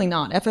 They're really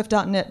not.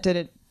 FF.net did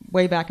it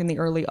way back in the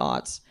early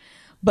aughts.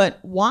 But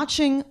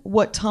watching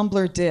what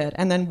Tumblr did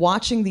and then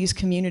watching these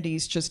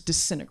communities just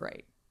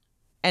disintegrate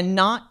and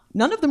none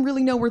of them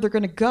really know where they're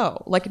going to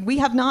go. Like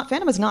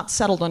fandom has not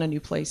settled on a new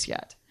place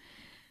yet.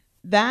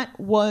 That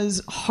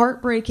was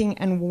heartbreaking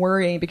and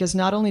worrying because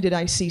not only did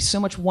I see so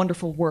much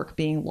wonderful work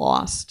being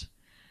lost,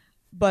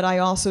 but I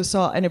also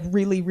saw a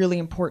really, really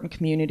important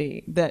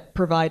community that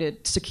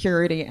provided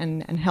security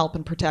and help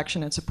and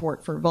protection and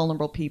support for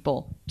vulnerable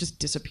people just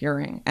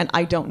disappearing. And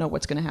I don't know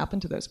what's going to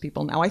happen to those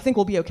people now. I think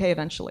we'll be okay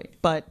eventually,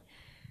 but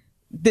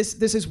this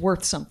is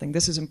worth something.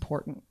 This is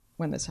important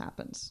when this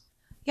happens.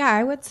 Yeah,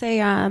 I would say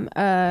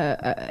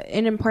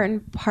an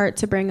important part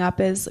to bring up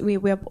is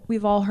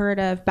we've all heard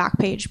of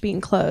Backpage being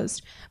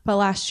closed, but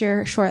last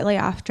year, shortly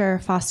after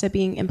FOSTA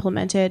being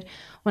implemented,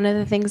 one of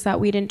the things that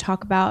we didn't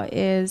talk about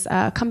is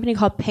a company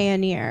called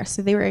Payoneer.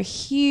 So they were a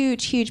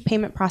huge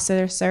payment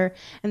processor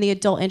in the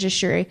adult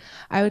industry.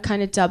 I would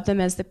kind of dub them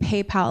as the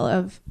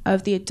PayPal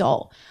of the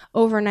adult.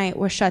 Overnight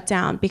was shut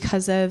down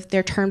because of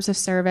their terms of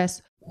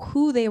service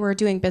who they were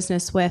doing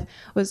business with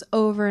was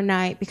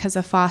overnight because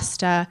of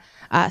FOSTA.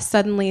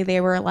 Suddenly they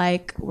were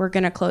like, we're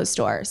going to close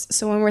doors.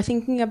 So when we're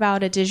thinking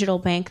about a digital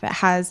bank that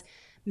has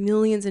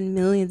millions and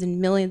millions and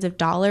millions of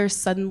dollars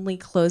suddenly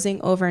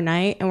closing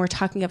overnight, and we're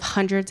talking of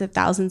hundreds of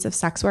thousands of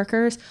sex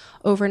workers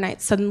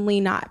overnight suddenly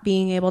not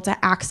being able to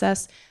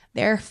access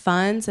their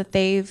funds that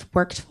they've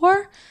worked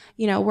for,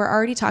 we're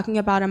already talking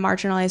about a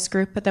marginalized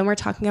group, but then we're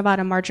talking about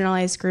a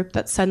marginalized group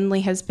that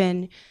suddenly has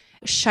been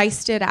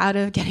shysted out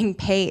of getting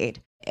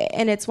paid.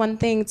 And it's one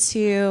thing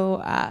to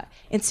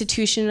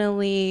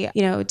institutionally,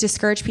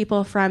 discourage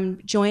people from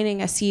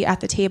joining a seat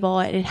at the table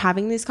and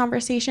having these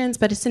conversations,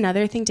 but it's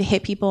another thing to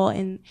hit people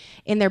in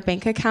their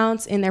bank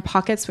accounts, in their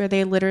pockets, where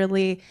they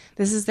literally,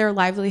 this is their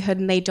livelihood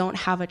and they don't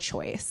have a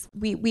choice.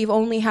 We've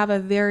only have a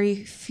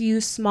very few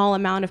small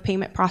amount of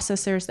payment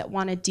processors that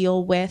want to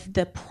deal with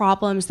the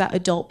problems that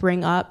adult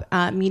bring up,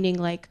 meaning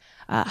like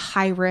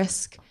high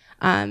risk.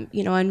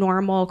 A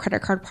normal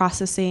credit card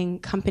processing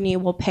company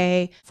will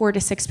pay 4 to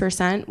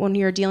 6%. When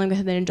you're dealing with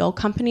an adult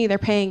company, they're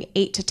paying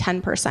 8 to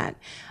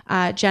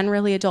 10%.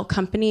 Generally, adult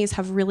companies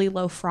have really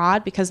low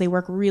fraud because they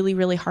work really,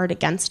 really hard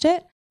against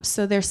it.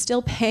 So they're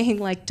still paying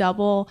like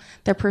double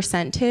their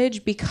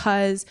percentage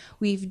because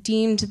we've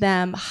deemed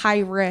them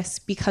high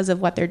risk because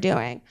of what they're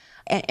doing.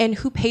 And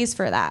who pays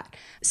for that?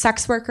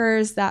 Sex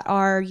workers that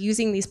are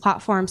using these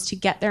platforms to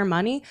get their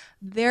money,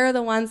 they're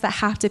the ones that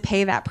have to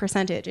pay that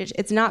percentage.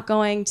 It's not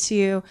going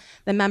to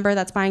the member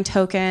that's buying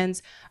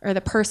tokens or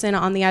the person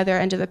on the other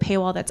end of the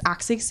paywall that's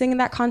accessing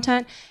that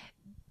content.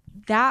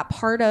 That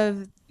part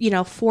of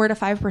 4 to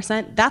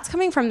 5%, that's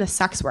coming from the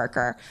sex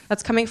worker.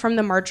 That's coming from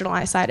the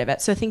marginalized side of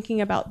it. So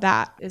thinking about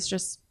that is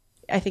just,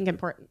 I think,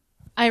 important.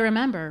 I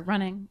remember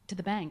running to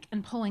the bank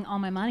and pulling all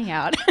my money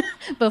out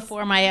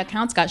before my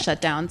accounts got shut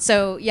down.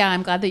 So yeah,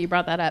 I'm glad that you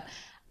brought that up.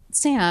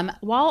 Sam,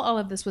 while all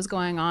of this was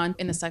going on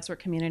in the sex work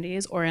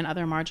communities or in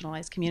other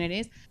marginalized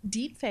communities,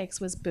 deepfakes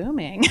was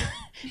booming.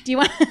 Do you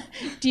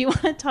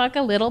want to talk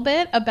a little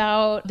bit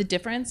about the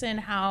difference in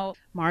how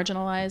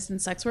marginalized and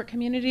sex work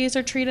communities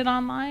are treated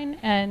online?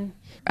 And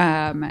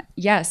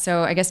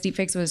so I guess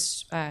deepfakes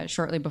was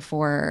shortly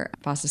before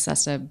FOSTA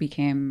SESTA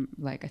became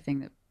like a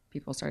thing that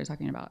people started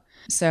talking about.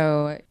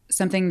 So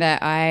something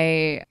that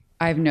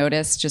I've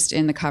noticed just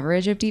in the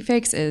coverage of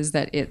deepfakes is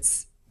that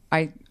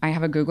I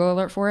have a Google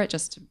alert for it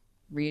just to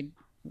read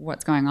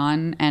what's going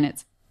on, and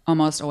it's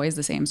almost always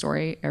the same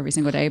story every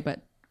single day,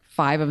 but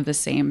 5 of the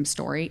same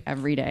story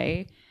every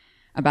day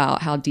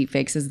about how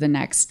deepfakes is the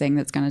next thing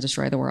that's going to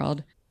destroy the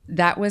world.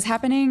 That was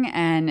happening,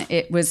 and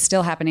it was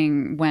still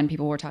happening when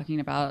people were talking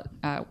about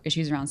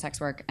issues around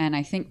sex work, and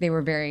I think they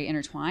were very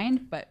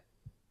intertwined, but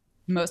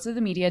most of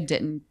the media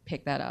didn't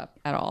pick that up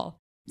at all.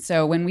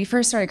 So when we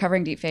first started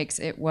covering deepfakes,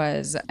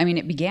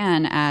 it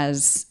began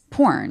as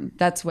porn.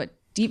 That's what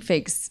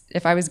deepfakes,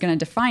 if I was going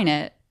to define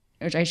it,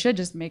 which I should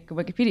just make a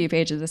Wikipedia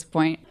page at this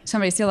point.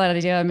 Somebody steal that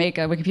idea, make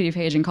a Wikipedia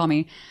page and call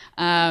me.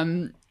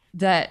 It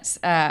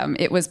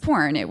was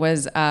porn. It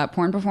was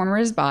porn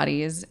performers'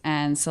 bodies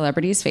and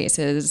celebrities'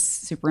 faces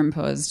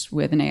superimposed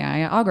with an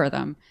AI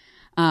algorithm.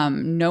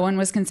 No one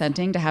was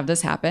consenting to have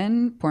this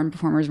happen. Porn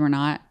performers were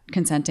not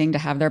consenting to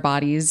have their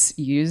bodies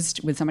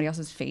used with somebody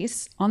else's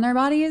face on their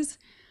bodies,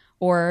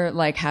 or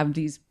like have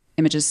these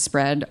images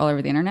spread all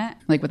over the internet,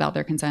 like without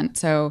their consent.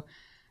 So,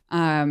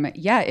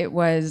 it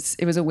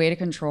was a way to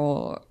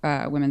control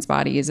women's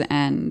bodies,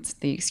 and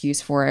the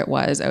excuse for it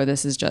was, oh,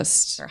 this is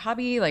just our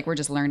hobby. Like, we're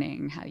just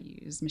learning how to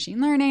use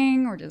machine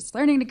learning. We're just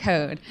learning to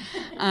code.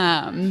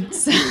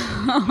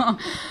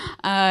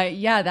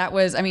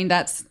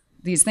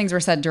 These things were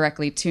said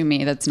directly to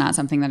me. That's not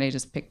something that I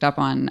just picked up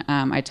on.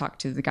 I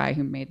talked to the guy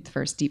who made the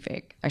first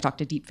deepfake. I talked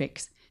to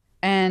deepfakes.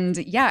 And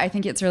yeah, I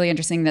think it's really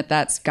interesting that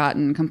that's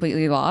gotten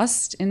completely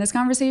lost in this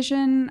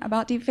conversation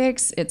about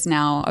deepfakes. It's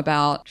now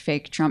about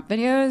fake Trump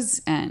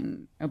videos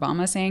and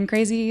Obama saying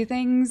crazy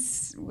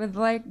things with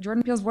like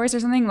Jordan Peele's voice or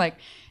something. Like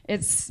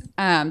it's,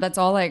 that's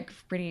all like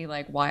pretty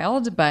like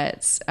wild,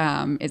 but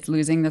it's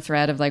losing the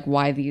thread of like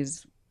why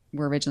these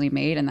were originally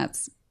made. And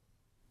that's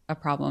a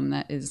problem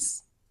that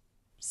is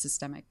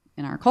systemic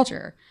in our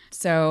culture.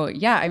 So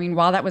yeah, I mean,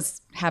 while that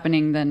was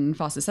happening, then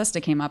FOSTA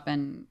SESTA came up,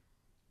 and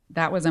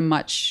that was a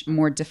much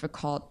more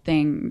difficult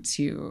thing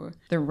to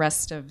the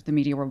rest of the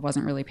media world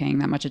wasn't really paying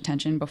that much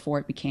attention before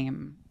it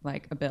became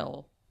like a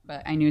bill.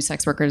 But I knew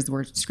sex workers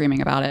were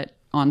screaming about it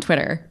on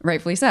Twitter,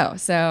 rightfully so.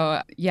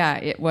 So yeah,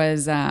 it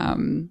was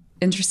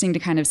interesting to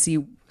kind of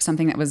see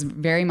something that was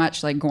very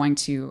much like going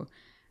to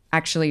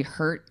actually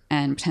hurt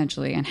and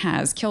potentially and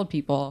has killed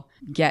people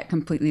get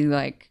completely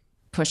like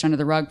pushed under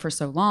the rug for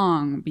so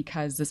long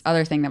because this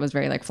other thing that was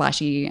very like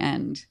flashy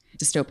and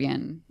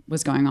dystopian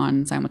was going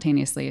on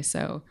simultaneously.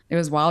 So it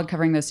was wild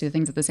covering those two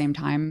things at the same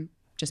time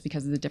just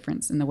because of the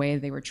difference in the way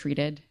they were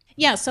treated.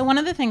 Yeah, so one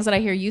of the things that I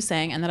hear you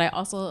saying, and that I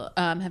also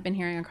have been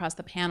hearing across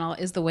the panel,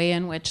 is the way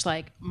in which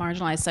like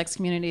marginalized sex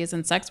communities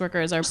and sex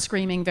workers are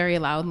screaming very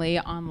loudly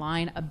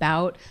online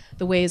about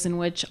the ways in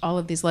which all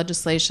of these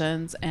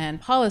legislations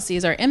and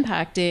policies are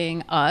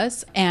impacting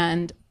us.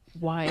 And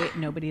why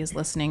nobody is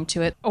listening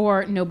to it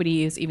or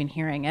nobody is even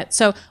hearing it.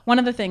 So one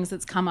of the things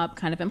that's come up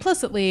kind of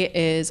implicitly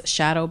is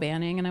shadow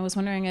banning. And I was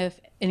wondering if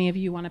any of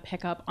you want to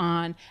pick up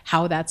on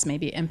how that's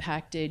maybe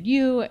impacted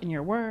you and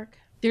your work.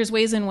 There's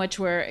ways in which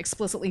we're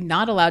explicitly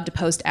not allowed to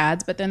post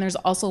ads, but then there's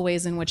also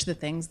ways in which the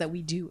things that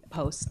we do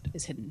post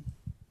is hidden.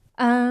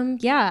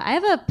 Yeah, I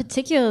have a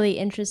particularly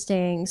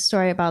interesting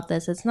story about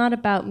this. It's not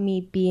about me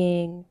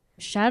being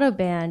shadow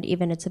banned,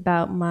 even. It's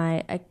about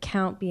my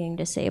account being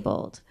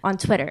disabled on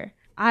Twitter.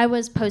 I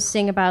was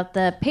posting about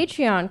the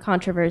Patreon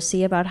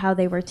controversy about how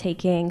they were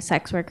taking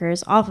sex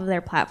workers off of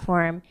their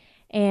platform.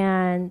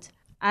 And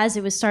as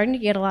it was starting to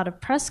get a lot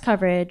of press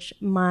coverage,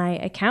 my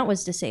account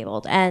was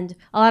disabled. And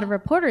a lot of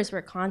reporters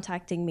were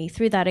contacting me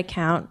through that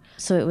account.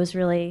 So it was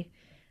really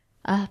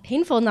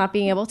painful not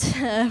being able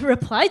to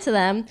reply to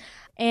them.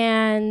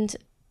 And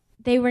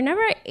they were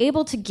never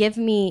able to give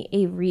me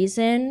a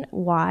reason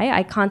why.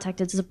 I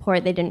contacted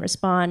support. They didn't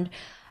respond.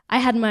 I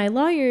had my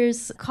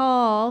lawyers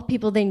call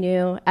people they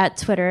knew at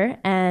Twitter,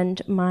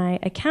 and my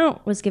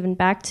account was given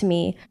back to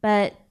me.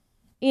 But,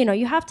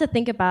 you have to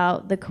think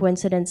about the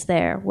coincidence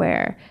there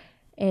where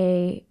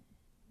a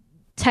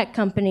tech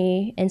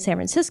company in San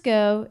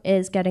Francisco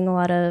is getting a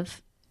lot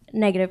of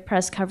negative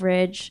press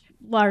coverage,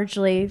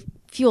 largely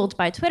fueled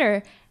by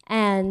Twitter,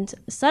 and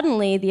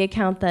suddenly the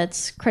account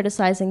that's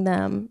criticizing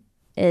them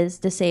is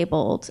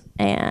disabled,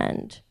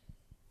 and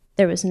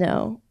there was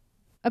no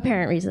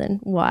apparent reason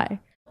why.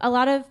 A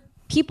lot of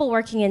people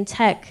working in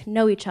tech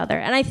know each other,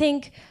 and I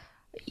think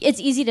it's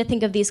easy to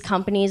think of these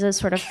companies as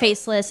sort of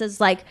faceless, as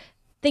like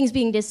things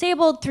being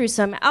disabled through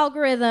some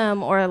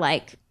algorithm, or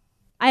like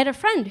I had a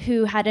friend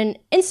who had an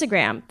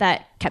Instagram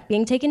that kept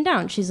being taken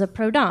down. She's a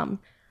pro-dom.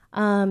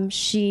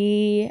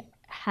 She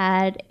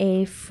had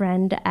a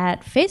friend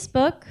at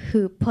Facebook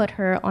who put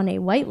her on a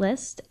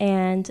whitelist,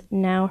 and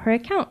now her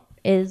account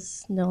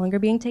is no longer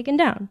being taken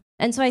down.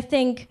 And so I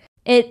think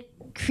it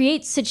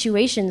creates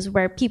situations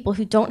where people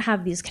who don't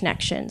have these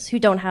connections, who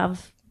don't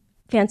have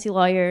fancy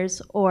lawyers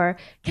or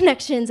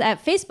connections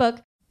at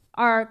Facebook,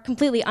 are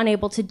completely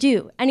unable to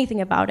do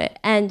anything about it.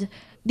 And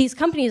these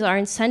companies are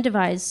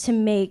incentivized to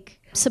make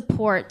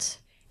support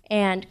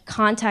and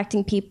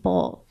contacting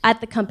people at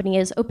the company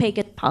as opaque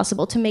as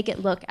possible, to make it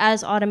look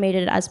as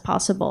automated as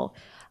possible.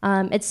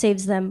 It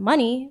saves them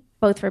money,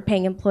 both for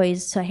paying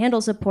employees to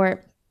handle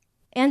support,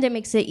 and it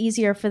makes it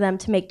easier for them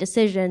to make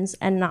decisions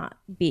and not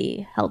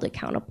be held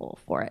accountable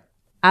for it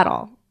at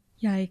all.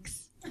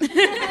 Yikes.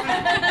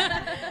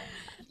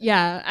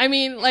 Yeah, I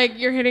mean, like,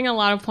 you're hitting a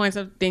lot of points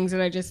of things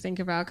that I just think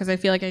about, because I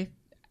feel like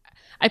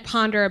I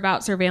ponder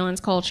about surveillance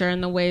culture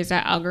and the ways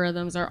that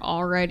algorithms are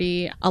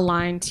already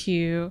aligned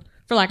to,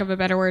 for lack of a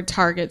better word,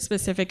 target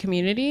specific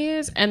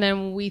communities. And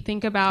then we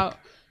think about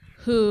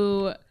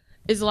who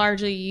is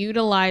largely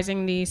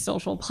utilizing these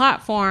social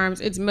platforms.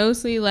 It's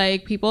mostly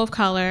like people of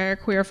color,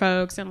 queer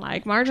folks, and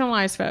like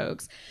marginalized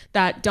folks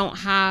that don't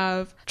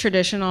have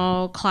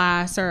traditional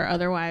class or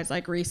otherwise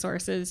like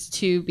resources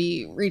to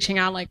be reaching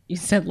out. Like you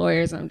said,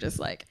 lawyers, I'm just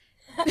like,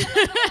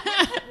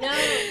 no.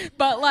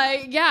 But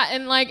like, yeah.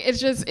 And like,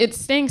 it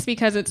stinks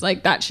because it's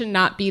like, that should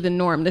not be the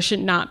norm. This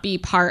should not be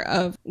part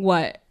of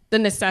what the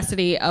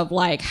necessity of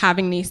like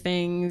having these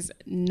things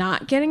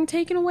not getting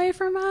taken away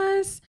from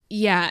us.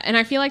 Yeah. And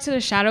I feel like to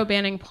the shadow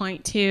banning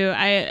point too,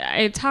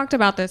 I talked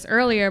about this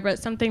earlier, but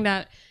something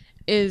that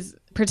is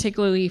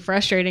particularly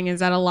frustrating is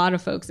that a lot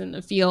of folks in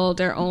the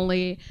field are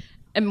only,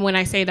 and when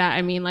I say that,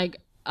 I mean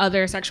like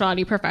other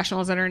sexuality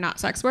professionals that are not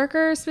sex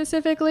workers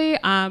specifically,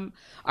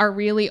 are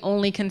really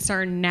only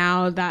concerned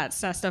now that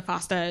SESTA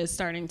FOSTA is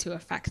starting to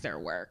affect their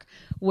work,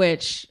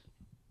 which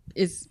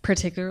is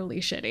particularly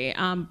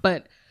shitty.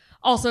 But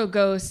also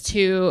goes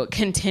to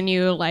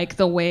continue like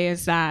the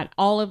ways that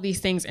all of these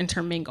things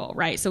intermingle,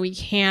 right? So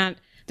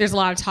there's a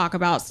lot of talk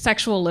about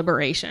sexual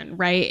liberation,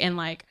 right? And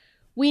like,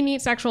 we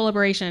need sexual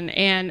liberation.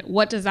 And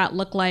what does that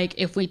look like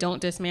if we don't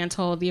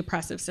dismantle the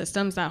oppressive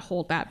systems that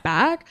hold that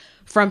back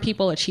from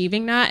people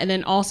achieving that? And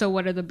then also,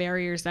 what are the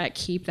barriers that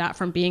keep that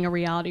from being a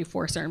reality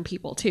for certain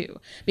people too?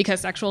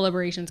 Because sexual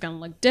liberation is going to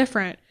look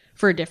different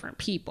for different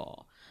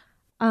people.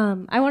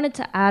 I wanted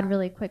to add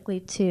really quickly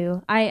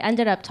too. I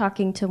ended up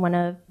talking to one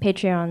of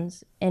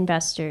Patreon's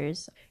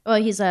investors. Well,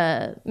 he's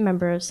a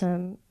member of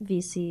some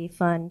VC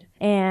fund.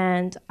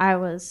 And I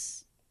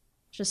was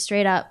just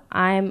straight up,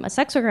 I'm a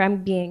sex worker.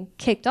 I'm being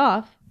kicked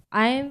off.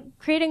 I'm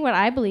creating what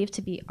I believe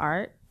to be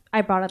art.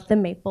 I brought up the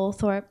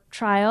Mapplethorpe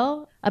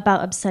trial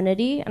about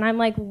obscenity. And I'm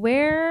like,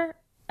 where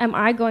am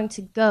I going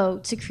to go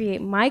to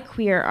create my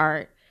queer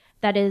art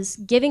that is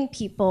giving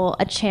people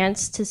a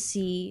chance to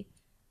see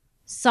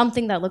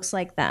something that looks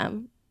like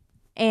them?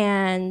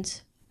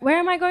 And where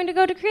am I going to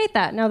go to create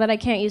that now that I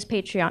can't use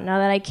Patreon, now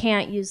that I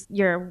can't use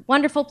your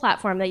wonderful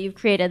platform that you've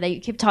created, that you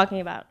keep talking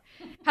about,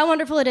 how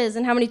wonderful it is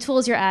and how many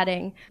tools you're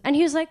adding? And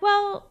he was like,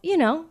 well,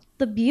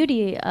 the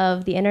beauty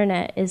of the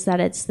internet is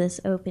that it's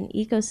this open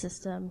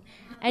ecosystem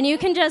and you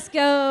can just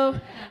go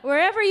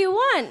wherever you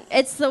want.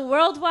 It's the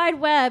World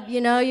Wide Web,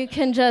 you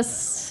can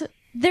just,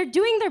 they're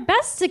doing their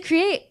best to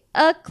create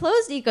a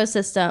closed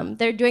ecosystem.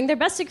 They're doing their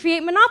best to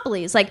create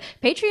monopolies. Like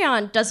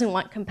Patreon doesn't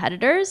want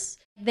competitors.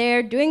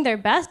 They're doing their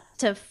best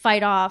to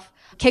fight off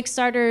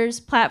Kickstarter's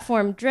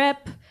platform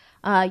Drip,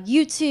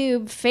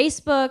 YouTube,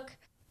 Facebook.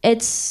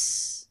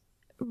 It's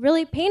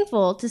really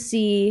painful to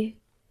see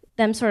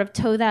them sort of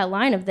toe that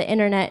line of the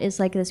internet is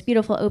like this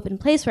beautiful open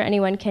place where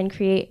anyone can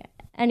create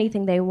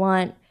anything they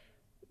want,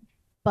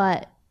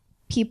 but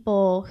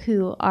people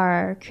who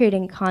are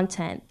creating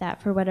content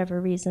that for whatever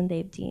reason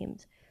they've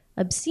deemed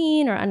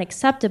obscene or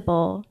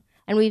unacceptable,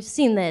 and we've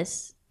seen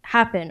this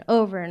happen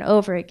over and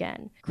over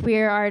again.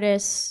 Queer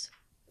artists,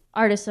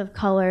 artists of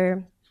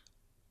color,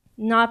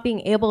 not being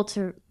able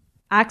to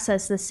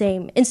access the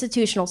same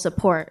institutional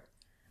support,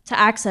 to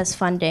access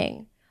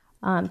funding,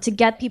 to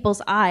get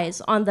people's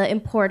eyes on the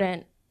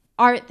important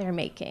art they're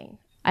making.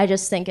 I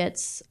just think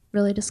it's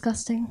really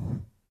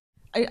disgusting.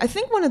 I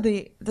think one of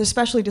the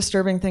especially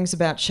disturbing things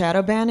about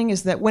shadow banning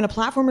is that when a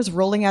platform is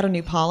rolling out a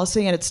new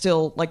policy and it's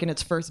still like in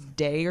its first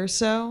day or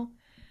so,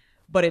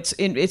 but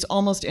it's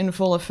almost in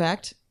full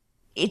effect,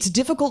 it's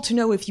difficult to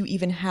know if you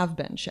even have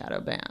been shadow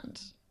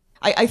banned.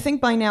 I think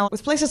by now,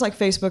 with places like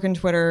Facebook and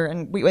Twitter,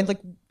 and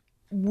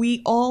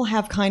we all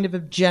have kind of a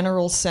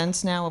general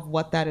sense now of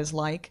what that is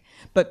like.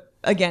 But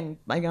again,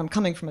 I'm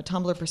coming from a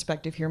Tumblr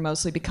perspective here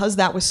mostly because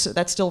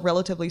that's still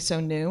relatively so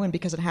new and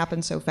because it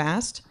happened so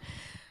fast.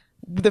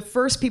 The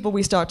first people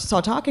we saw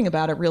talking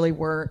about it really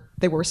were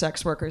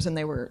sex workers and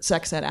they were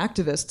sex ed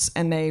activists,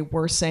 and they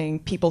were saying,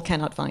 people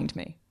cannot find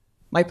me.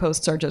 My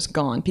posts are just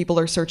gone. People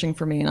are searching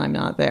for me and I'm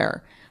not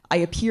there. I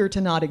appear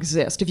to not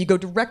exist. If you go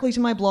directly to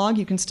my blog,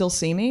 you can still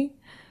see me,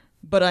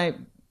 but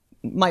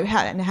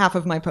half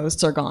of my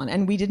posts are gone,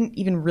 and we didn't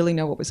even really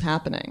know what was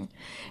happening.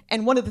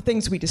 And one of the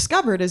things we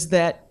discovered is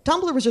that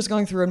Tumblr was just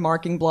going through and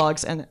marking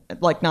blogs and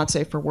like not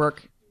safe for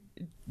work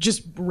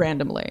just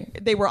randomly.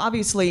 They were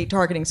obviously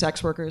targeting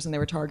sex workers, and they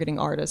were targeting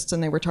artists,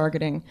 and they were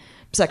targeting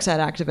sex ed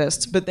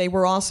activists, but they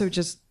were also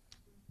just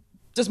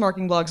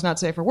marking blogs not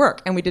safe for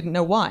work, and we didn't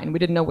know why, and we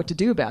didn't know what to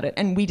do about it,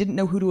 and we didn't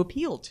know who to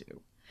appeal to.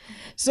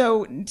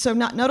 So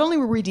not only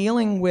were we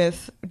dealing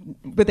with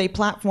a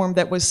platform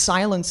that was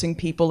silencing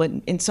people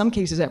in some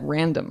cases at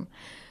random,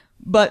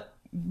 but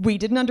we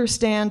didn't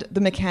understand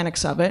the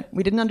mechanics of it,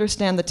 we didn't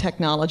understand the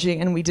technology,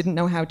 and we didn't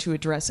know how to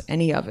address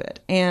any of it.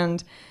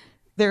 And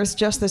there's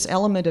just this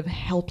element of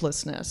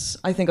helplessness,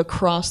 I think,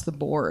 across the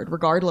board,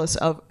 regardless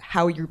of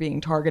how you're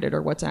being targeted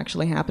or what's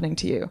actually happening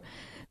to you.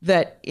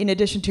 That in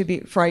addition to be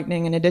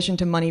frightening, in addition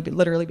to money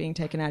literally being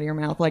taken out of your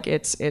mouth, like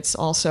it's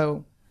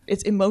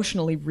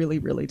emotionally really,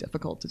 really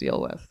difficult to deal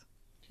with,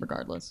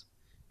 regardless.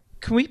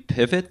 Can we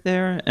pivot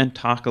there and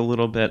talk a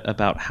little bit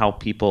about how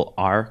people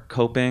are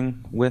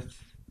coping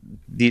with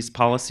these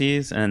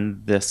policies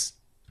and this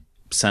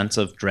sense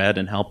of dread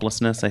and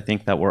helplessness, I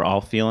think, that we're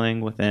all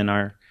feeling within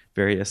our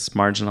various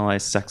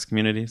marginalized sex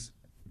communities?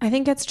 I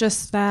think it's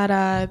just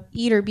that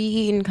eat or be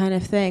eaten kind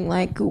of thing.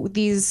 Like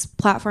these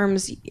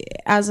platforms,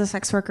 as a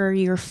sex worker,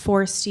 you're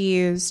forced to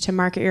use to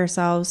market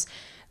yourselves,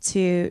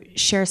 to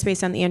share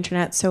space on the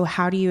internet. So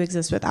how do you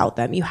exist without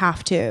them? You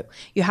have to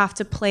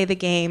play the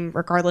game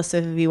regardless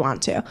of if you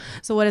want to.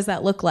 So what does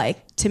that look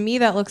like? To me,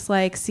 that looks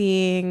like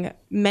seeing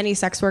many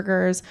sex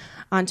workers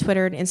on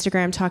Twitter and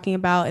Instagram talking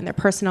about in their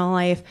personal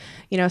life,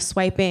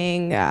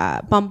 swiping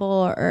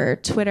Bumble or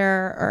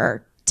Twitter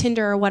or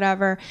Tinder or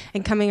whatever,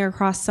 and coming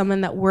across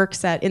someone that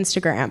works at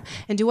Instagram.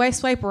 And do I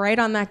swipe right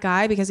on that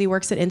guy because he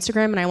works at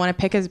Instagram and I want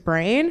to pick his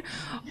brain?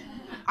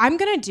 I'm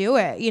going to do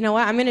it. You know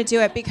what? I'm going to do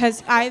it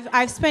because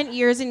I've spent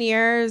years and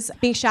years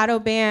being shadow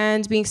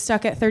banned, being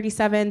stuck at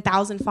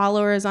 37,000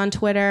 followers on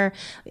Twitter,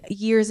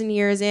 years and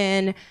years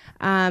in,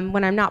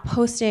 when I'm not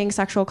posting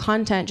sexual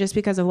content just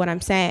because of what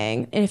I'm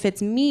saying. And if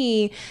it's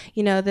me,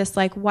 this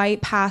like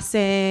white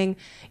passing,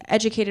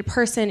 educated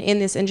person in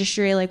this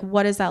industry, like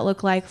what does that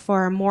look like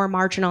for a more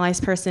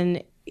marginalized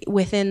person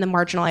within the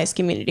marginalized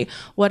community?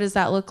 What does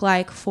that look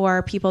like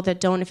for people that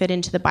don't fit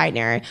into the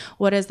binary?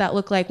 What does that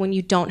look like when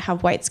you don't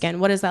have white skin?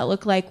 What does that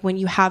look like when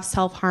you have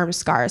self-harm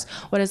scars?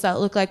 What does that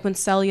look like when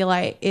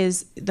cellulite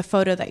is the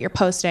photo that you're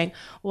posting?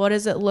 What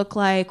does it look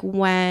like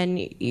when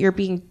you're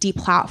being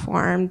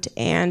deplatformed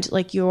and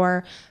like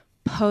your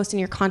posts and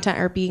your content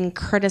are being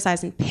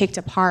criticized and picked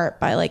apart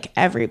by like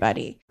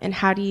everybody? And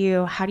how do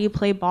you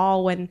play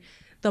ball when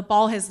the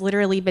ball has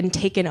literally been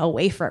taken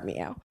away from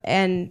you?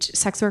 And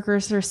sex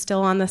workers are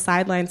still on the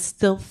sidelines,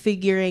 still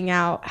figuring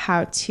out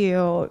how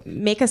to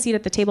make a seat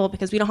at the table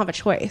because we don't have a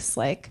choice.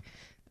 Like,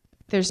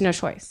 there's no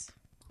choice.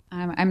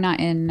 I'm not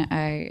in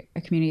a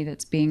community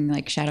that's being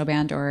like shadow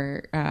banned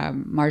or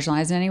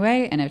marginalized in any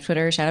way. And if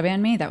Twitter shadow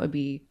banned me, that would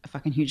be a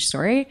fucking huge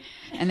story.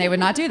 And they would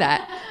not do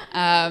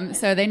that.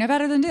 So they know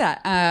better than do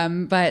that.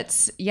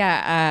 But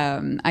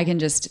yeah, I can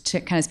just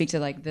kind of speak to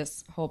like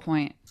this whole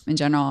point in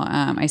general.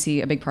 I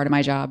see a big part of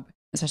my job,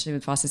 especially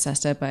with Fossa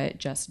Sesta, but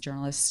just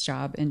journalist's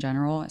job in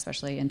general,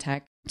 especially in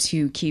tech,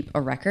 to keep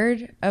a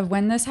record of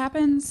when this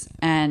happens.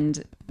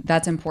 And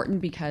that's important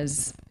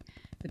because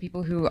the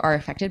people who are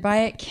affected by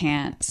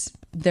it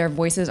their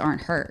voices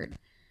aren't heard.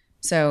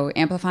 So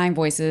amplifying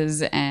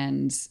voices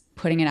and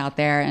putting it out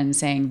there and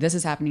saying, this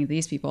is happening to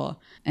these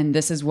people. And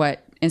this is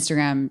what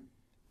Instagram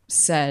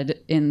said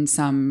in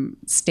some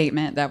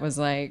statement that was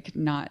like,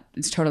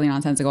 it's totally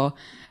nonsensical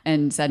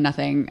and said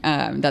nothing.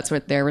 That's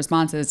what their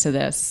response is to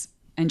this.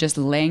 And just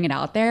laying it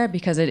out there,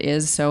 because it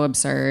is so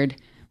absurd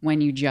when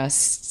you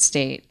just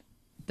state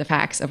the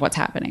facts of what's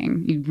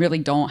happening. You really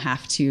don't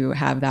have to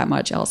have that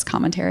much else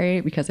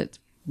commentary because it's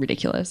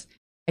ridiculous.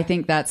 I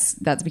think that's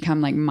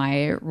become like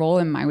my role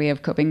and my way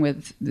of coping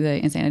with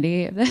the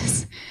insanity of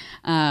this,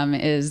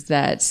 is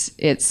that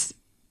it's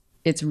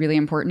really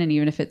important. And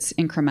even if it's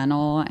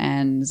incremental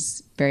and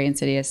very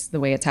insidious the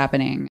way it's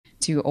happening,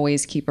 to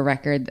always keep a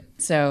record.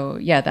 So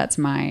yeah, that's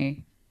my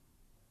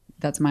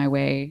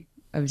way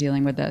of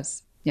dealing with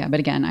this. Yeah. But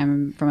again,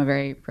 I'm from a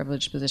very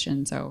privileged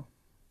position, so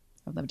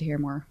I'd love to hear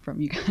more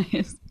from you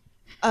guys.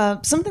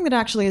 Something that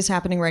actually is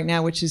happening right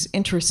now, which is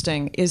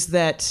interesting, is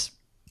that,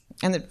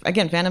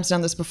 again, Phantom's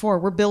done this before,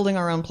 we're building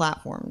our own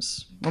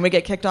platforms. When we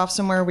get kicked off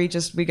somewhere, we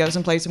go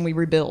someplace and we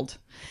rebuild.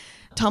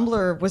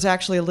 Tumblr was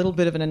actually a little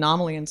bit of an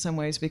anomaly in some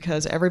ways,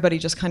 because everybody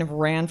just kind of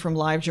ran from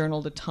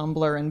LiveJournal to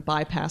Tumblr and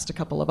bypassed a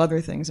couple of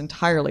other things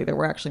entirely. There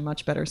were actually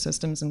much better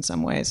systems in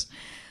some ways.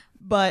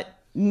 But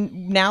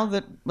now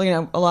that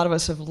a lot of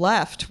us have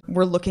left,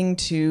 we're looking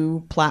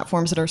to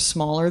platforms that are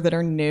smaller, that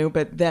are new,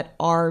 but that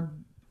are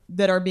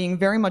being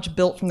very much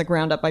built from the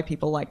ground up by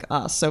people like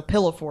us. So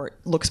Pillow Fort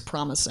looks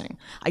promising.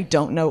 I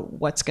don't know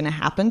what's going to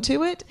happen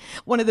to it.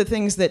 One of the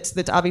things that's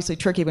obviously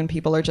tricky when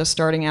people are just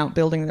starting out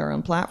building their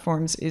own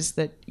platforms is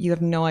that you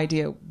have no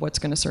idea what's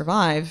going to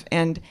survive.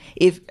 And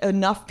if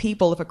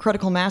a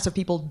critical mass of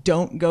people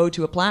don't go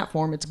to a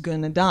platform, it's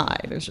going to die.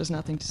 There's just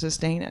nothing to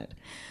sustain it.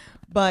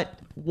 But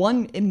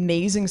one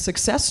amazing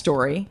success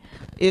story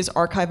is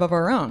Archive of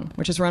Our Own,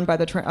 which is run by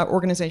the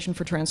Organization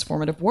for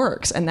Transformative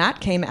Works. And that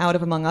came out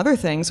of, among other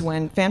things,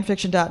 when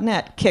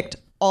fanfiction.net kicked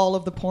all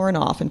of the porn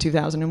off in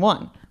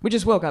 2001. We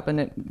just woke up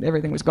and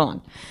everything was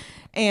gone.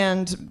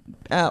 And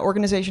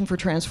Organization for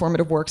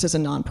Transformative Works is a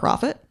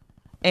nonprofit.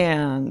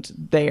 And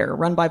they are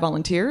run by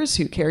volunteers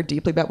who care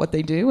deeply about what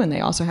they do, and they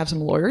also have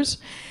some lawyers.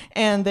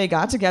 And they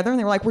got together and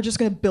they were like, we're just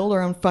going to build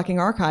our own fucking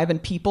archive,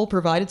 and people,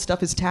 provided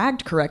stuff is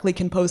tagged correctly,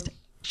 can post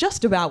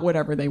just about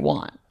whatever they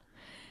want.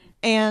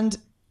 And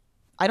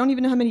I don't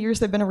even know how many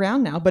years they've been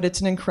around now, but it's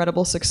an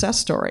incredible success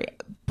story.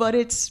 But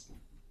that's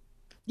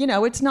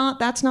not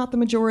the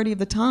majority of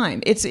the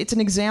time. It's an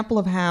example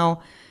of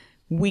how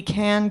we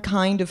can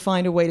kind of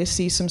find a way to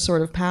see some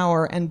sort of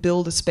power and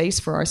build a space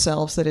for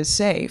ourselves that is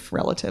safe,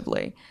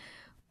 relatively.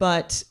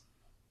 But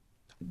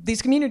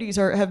these communities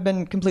have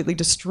been completely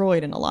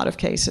destroyed in a lot of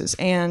cases.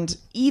 And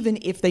even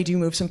if they do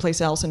move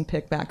someplace else and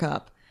pick back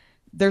up,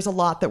 there's a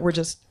lot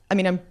that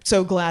I'm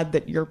so glad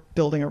that you're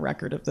building a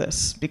record of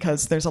this,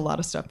 because there's a lot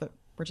of stuff that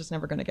we're just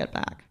never going to get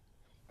back.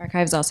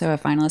 Archive's also a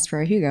finalist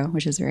for a Hugo,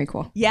 which is very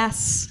cool.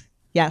 Yes.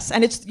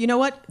 And it's, you know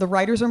what? The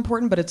writers are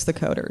important, but it's the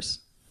coders.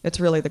 It's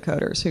really the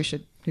coders who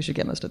should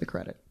get most of the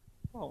credit.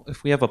 Well,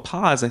 if we have a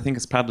pause, I think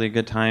it's probably a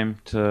good time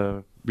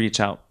to reach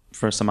out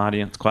for some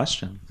audience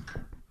questions.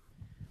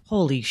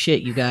 Holy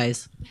shit, you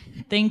guys.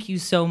 Thank you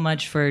so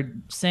much for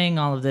saying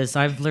all of this.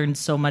 I've learned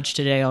so much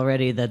today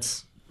already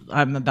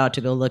I'm about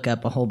to go look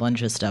up a whole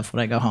bunch of stuff when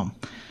I go home.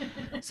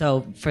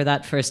 So for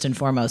that, first and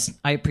foremost,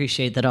 I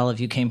appreciate that all of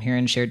you came here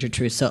and shared your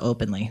truth so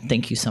openly.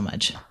 Thank you so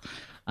much.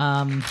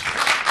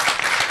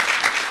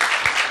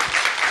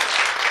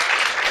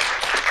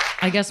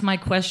 I guess my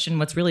question,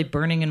 what's really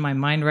burning in my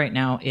mind right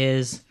now,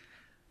 is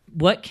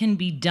what can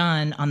be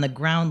done on the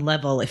ground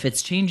level if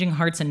it's changing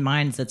hearts and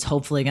minds that's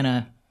hopefully going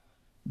to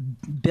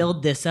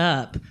build this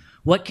up?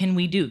 What can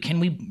we do? Can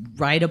we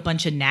write a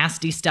bunch of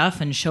nasty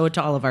stuff and show it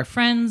to all of our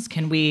friends?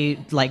 Can we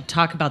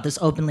talk about this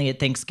openly at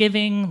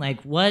Thanksgiving?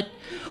 What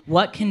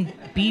can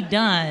be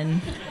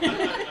done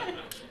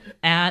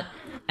at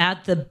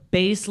the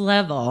base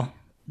level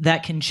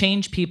that can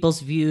change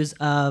people's views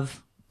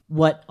of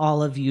what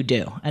all of you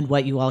do and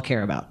what you all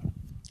care about?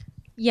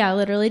 Yeah,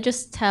 literally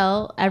just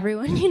tell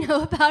everyone you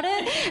know about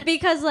it,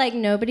 because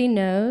nobody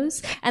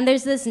knows. And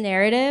there's this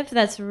narrative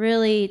that's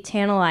really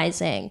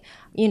tantalizing.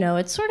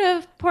 It's sort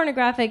of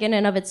pornographic in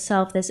and of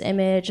itself, this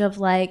image of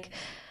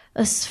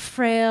a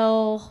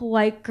frail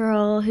white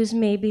girl who's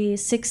maybe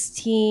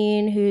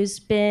 16, who's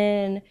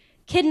been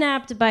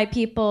kidnapped by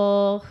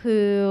people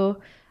who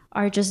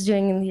are just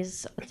doing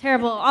these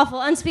terrible, awful,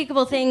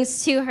 unspeakable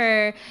things to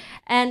her.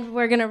 And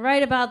we're going to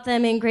write about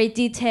them in great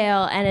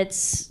detail. And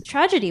it's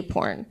tragedy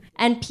porn.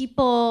 And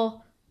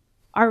people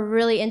are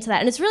really into that.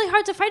 And it's really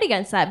hard to fight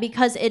against that,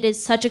 because it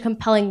is such a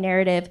compelling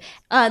narrative.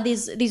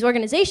 These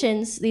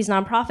organizations, these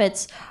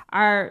nonprofits,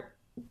 are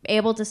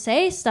able to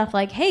say stuff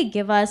like, hey,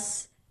 give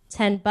us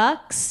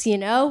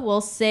 $10,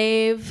 we'll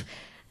save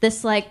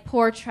this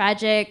poor,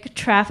 tragic,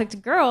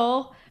 trafficked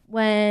girl,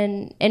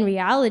 when in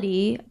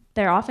reality,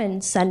 they're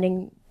often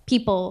sending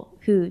people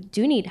who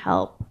do need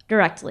help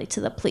directly to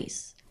the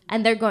police,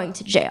 and they're going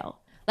to jail.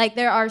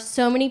 There are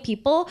so many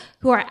people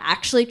who are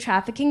actually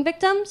trafficking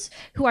victims,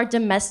 who are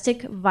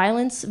domestic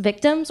violence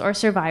victims or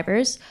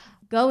survivors,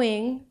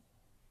 going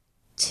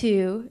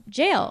to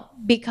jail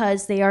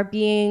because they are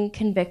being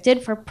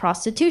convicted for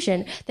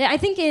prostitution. I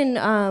think in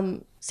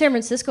San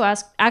Francisco,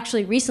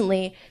 actually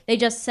recently, they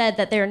just said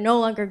that they're no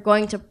longer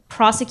going to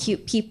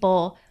prosecute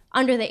people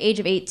under the age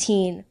of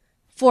 18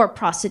 for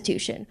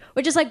prostitution,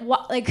 which is like,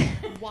 why would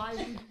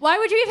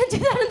you even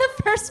do that in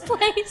the first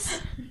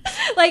place?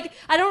 Like,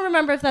 I don't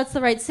remember if that's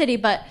the right city,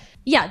 but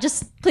yeah,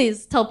 just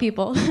please tell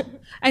people.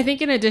 I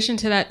think in addition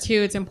to that,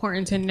 too, it's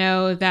important to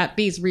know that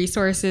these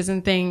resources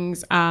and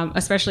things,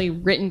 especially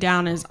written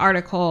down as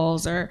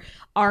articles or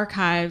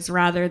archives,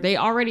 rather, they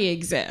already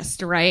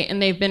exist, right?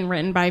 And they've been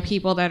written by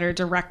people that are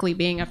directly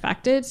being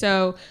affected.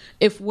 So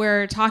if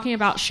we're talking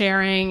about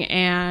sharing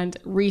and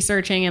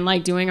researching and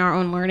like doing our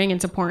own learning,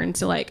 it's important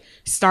to like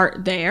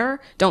start there.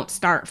 Don't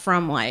start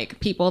from like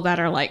people that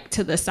are like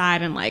to the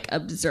side and like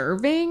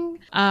observing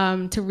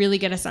to really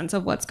get a sense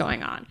of what's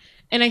going on.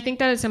 And I think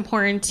that it's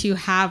important to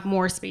have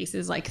more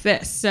spaces like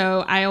this.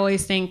 So I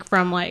always think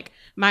from like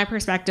my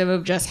perspective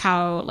of just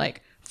how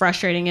like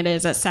frustrating it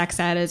is that sex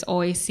ed is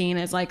always seen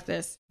as like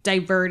this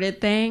diverted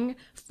thing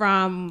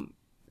from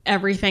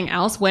everything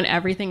else when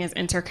everything is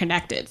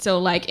interconnected. So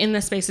like in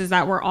the spaces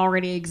that we're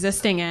already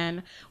existing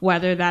in,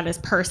 whether that is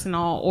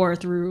personal or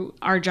through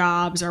our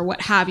jobs or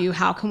what have you,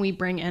 how can we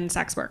bring in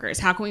sex workers?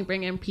 How can we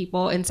bring in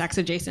people in sex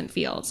adjacent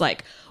fields?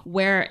 Like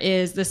where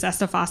is the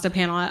Sesta Fosta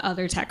panel at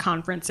other tech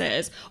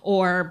conferences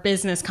or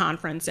business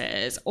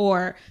conferences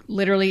or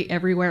literally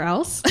everywhere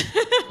else,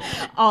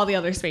 all the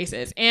other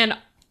spaces. And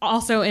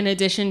also, in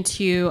addition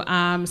to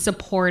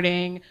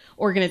supporting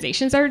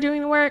organizations that are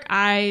doing the work,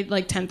 I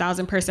like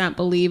 10,000%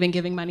 believe in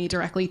giving money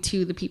directly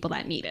to the people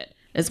that need it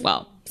as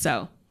well.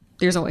 So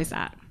there's always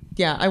that.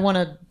 Yeah, I want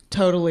to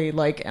totally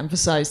like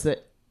emphasize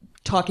that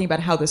talking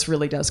about how this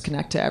really does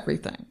connect to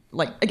everything.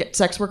 Like, again,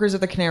 sex workers are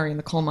the canary in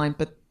the coal mine,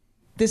 but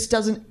this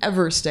doesn't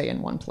ever stay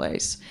in one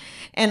place.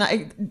 And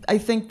I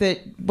think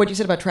that what you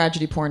said about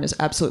tragedy porn is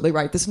absolutely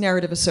right. This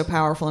narrative is so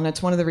powerful, and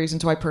it's one of the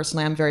reasons why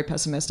personally I'm very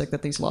pessimistic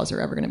that these laws are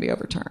ever going to be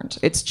overturned.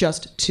 It's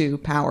just too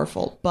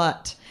powerful.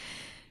 But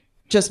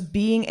just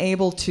being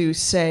able to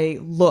say,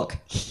 look,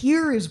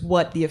 here is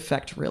what the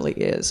effect really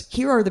is.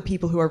 Here are the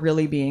people who are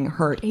really being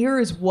hurt. Here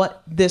is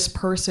what this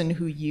person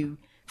who you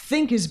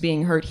think is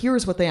being hurt,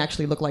 here's what they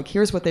actually look like,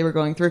 here's what they were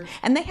going through.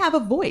 And they have a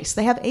voice,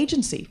 they have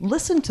agency.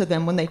 Listen to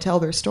them when they tell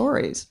their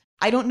stories.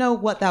 I don't know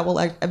what that will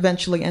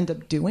eventually end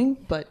up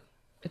doing, but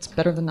it's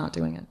better than not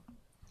doing it.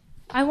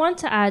 I want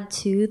to add,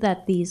 too,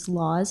 that these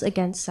laws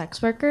against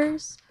sex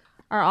workers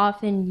are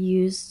often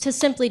used to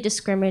simply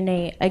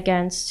discriminate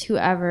against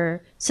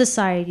whoever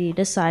society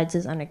decides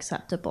is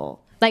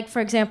unacceptable. Like,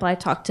 for example, I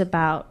talked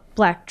about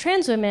Black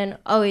trans women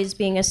always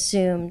being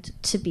assumed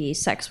to be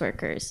sex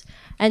workers.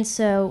 And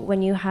so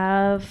when you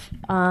have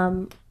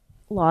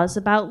laws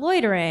about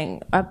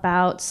loitering,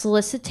 about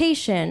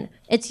solicitation,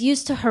 it's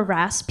used to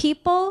harass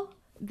people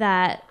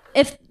that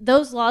if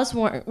those laws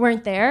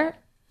weren't there,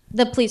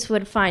 the police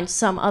would find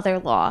some other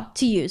law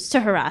to use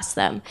to harass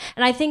them.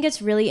 And I think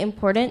it's really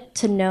important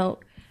to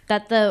note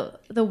that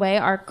the way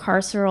our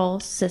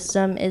carceral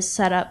system is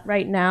set up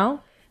right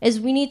now is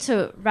we need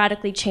to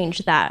radically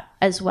change that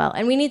as well.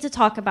 And we need to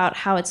talk about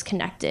how it's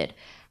connected,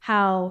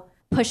 how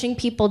pushing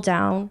people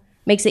down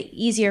makes it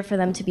easier for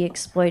them to be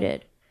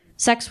exploited.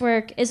 Sex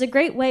work is a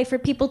great way for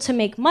people to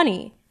make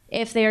money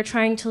if they are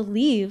trying to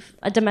leave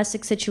a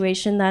domestic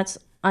situation that's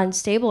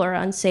unstable or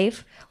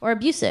unsafe or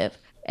abusive.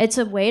 It's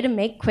a way to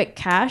make quick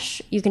cash.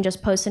 You can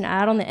just post an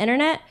ad on the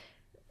internet.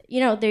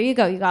 You know, there you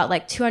go. You got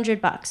like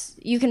 $200.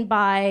 You can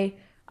buy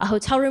a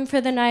hotel room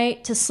for the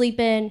night to sleep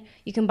in.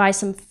 You can buy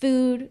some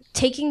food.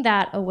 Taking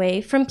that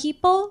away from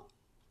people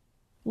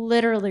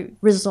literally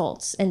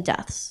results in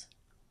deaths.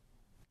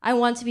 I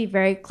want to be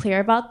very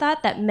clear about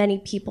that many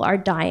people are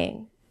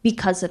dying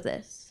because of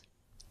this.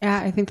 Yeah,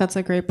 I think that's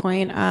a great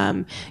point.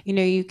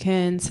 You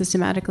can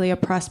systematically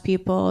oppress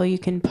people. You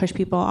can push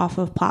people off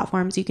of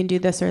platforms. You can do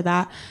this or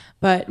that.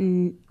 But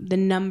the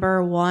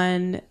number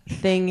one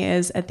thing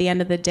is, at the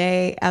end of the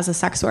day, as a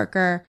sex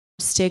worker,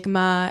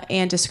 stigma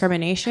and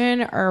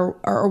discrimination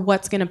are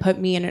what's going to put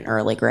me in an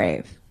early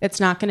grave. It's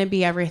not going to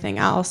be everything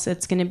else.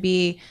 It's going to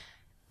be,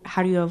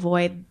 how do you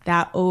avoid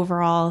that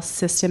overall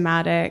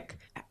systematic?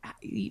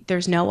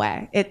 There's no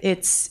way.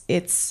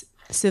 It's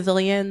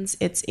civilians.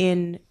 It's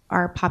in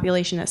our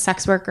population as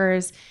sex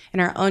workers, in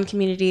our own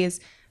communities.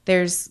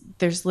 There's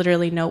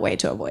literally no way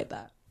to avoid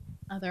that.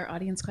 Other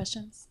audience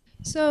questions?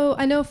 So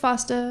I know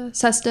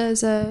SESTA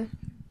is a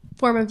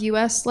form of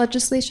U.S.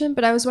 legislation,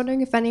 but I was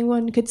wondering if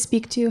anyone could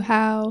speak to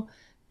how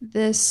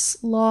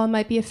this law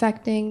might be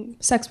affecting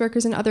sex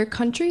workers in other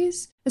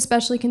countries,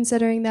 especially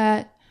considering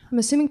that I'm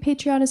assuming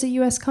Patreon is a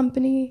U.S.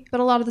 company, but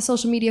a lot of the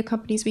social media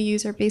companies we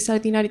use are based out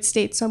of the United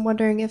States. So I'm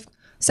wondering if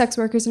sex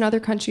workers in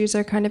other countries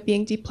are kind of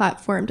being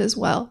deplatformed as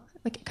well,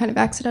 like kind of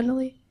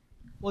accidentally.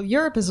 Well,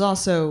 Europe is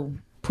also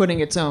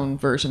putting its own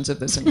versions of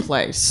this in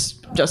place,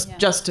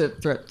 just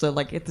to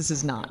like, this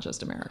is not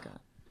just America.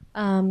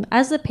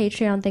 As the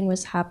Patreon thing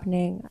was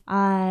happening,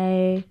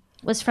 I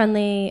was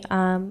friendly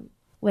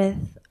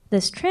with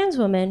this trans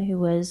woman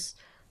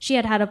she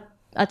had a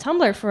a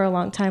Tumblr for a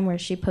long time where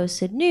she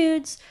posted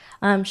nudes.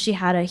 She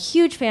had a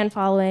huge fan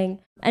following.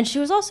 And she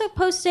was also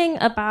posting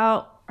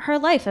about her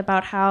life,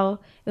 about how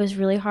it was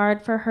really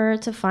hard for her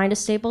to find a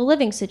stable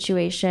living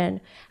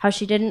situation, how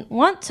she didn't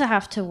want to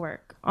have to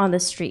work on the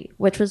street,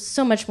 which was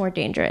so much more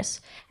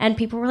dangerous. And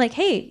people were like,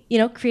 hey,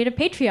 create a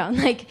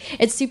Patreon. Like,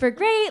 it's super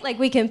great. Like,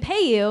 we can pay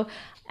you.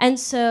 And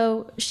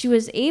so she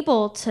was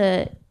able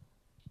to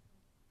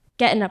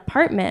get an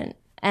apartment,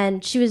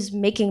 and she was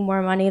making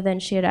more money than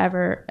she had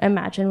ever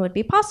imagined would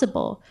be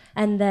possible.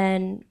 And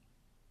then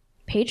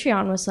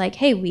Patreon was like,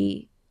 hey,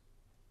 we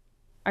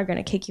are going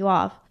to kick you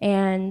off.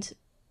 And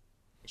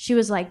she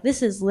was like,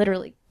 this is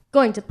literally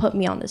going to put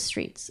me on the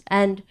streets.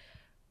 And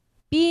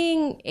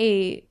being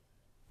a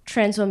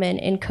trans woman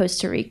in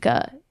Costa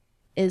Rica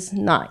is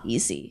not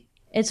easy.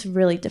 It's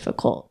really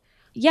difficult.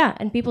 Yeah,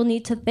 and people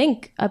need to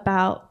think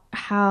about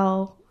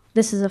how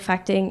this is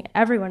affecting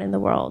everyone in the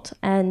world.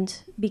 And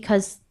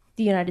because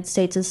the United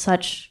States is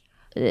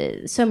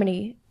so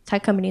many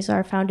tech companies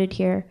are founded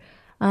here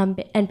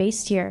and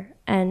based here.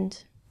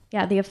 And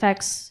yeah, the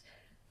effects,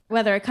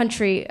 whether a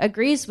country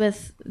agrees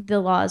with the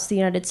laws the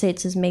United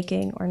States is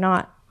making or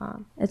not,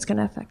 it's going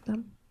to affect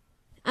them.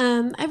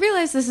 I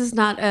realize this is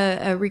not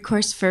a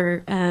recourse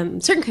for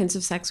certain kinds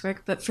of sex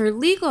work, but for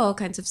legal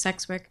kinds of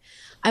sex work,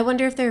 I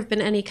wonder if there have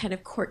been any kind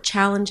of court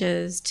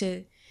challenges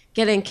to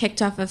getting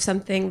kicked off of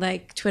something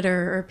like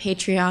Twitter or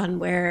Patreon,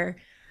 where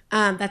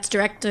that's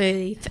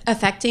directly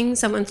affecting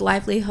someone's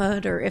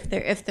livelihood, or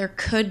if there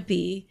could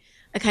be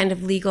a kind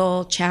of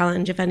legal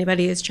challenge if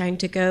anybody is trying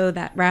to go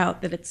that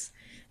route, that it's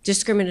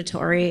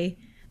discriminatory,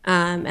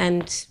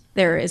 and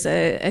there is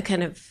a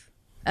kind of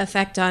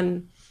effect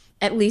on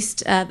at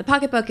least the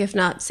pocketbook, if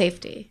not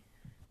safety.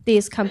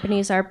 These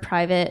companies are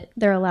private.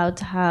 They're allowed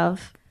to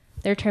have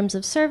their terms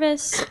of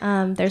service.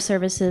 Their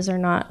services are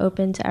not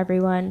open to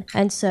everyone.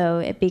 And so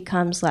it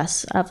becomes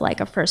less of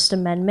like a First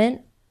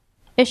Amendment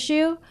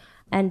issue,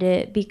 and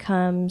it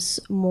becomes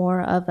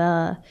more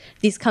of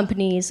these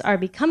companies are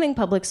becoming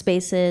public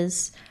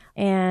spaces,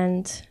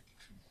 and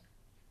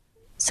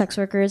sex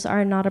workers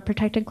are not a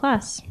protected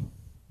class.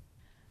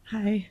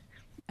 Hi.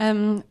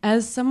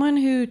 As someone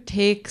who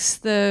takes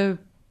the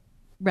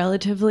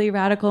relatively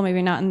radical,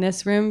 maybe not in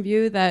this room,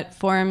 view that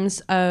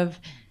forms of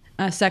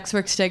sex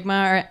work stigma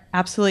are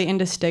absolutely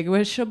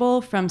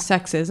indistinguishable from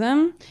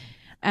sexism,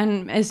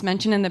 and as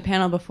mentioned in the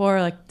panel before,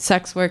 like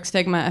sex work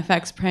stigma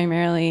affects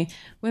primarily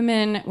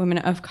women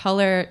of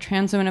color,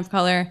 trans women of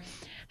color.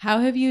 How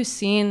have you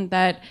seen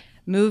that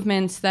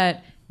movements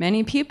that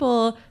many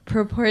people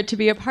purport to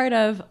be a part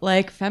of,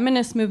 like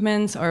feminist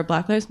movements or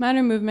Black Lives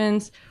Matter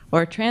movements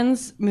or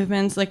trans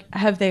movements, like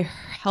have they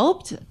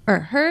helped or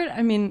hurt?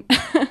 I mean,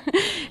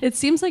 it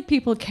seems like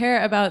people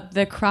care about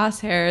the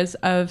crosshairs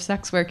of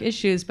sex work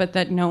issues, but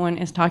that no one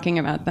is talking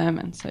about them.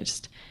 And so I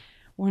just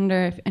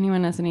wonder if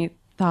anyone has any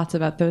thoughts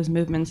about those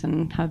movements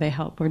and how they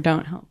help or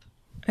don't help.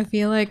 I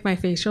feel like my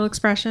facial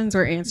expressions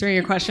were answering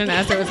your question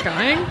as it was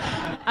going.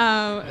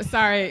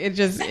 Sorry,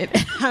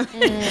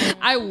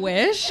 I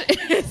wish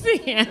is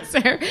the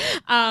answer.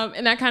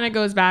 And that kind of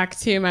goes back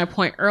to my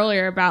point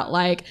earlier about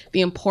like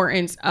the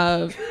importance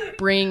of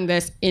bringing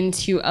this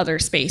into other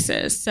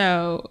spaces.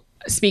 So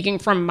speaking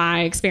from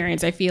my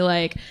experience, I feel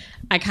like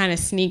I kind of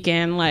sneak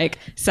in like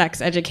sex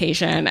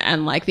education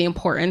and like the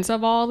importance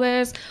of all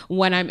this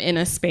when I'm in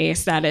a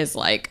space that is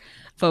like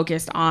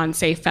focused on,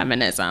 say,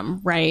 feminism,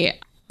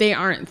 right? They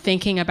aren't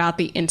thinking about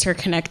the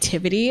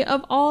interconnectivity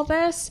of all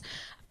this.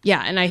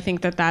 Yeah, and I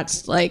think that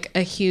that's like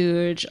a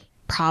huge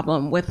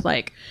problem with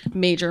like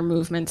major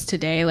movements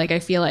today. Like I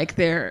feel like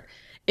there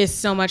is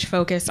so much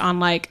focus on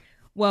like,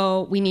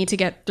 well, we need to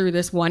get through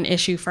this one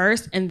issue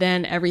first and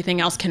then everything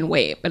else can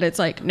wait. But it's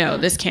like, no,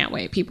 this can't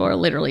wait. People are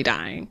literally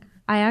dying.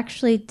 I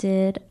actually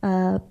did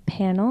a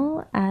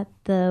panel at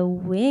the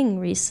Wing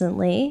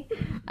recently.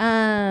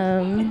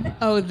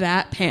 Oh,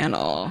 that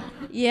panel.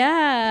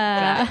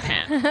 Yeah.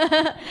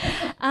 That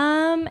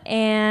panel.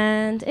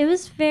 And it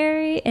was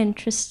very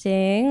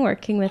interesting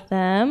working with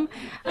them.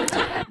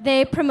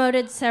 They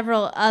promoted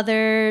several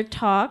other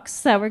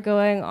talks that were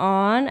going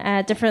on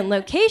at different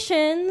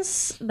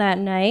locations that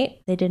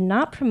night. They did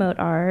not promote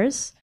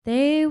ours.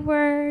 They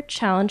were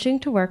challenging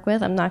to work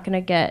with. I'm not going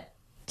to get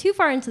too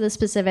far into the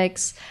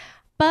specifics.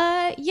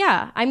 But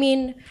yeah, I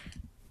mean,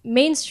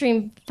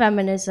 mainstream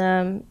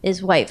feminism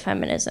is white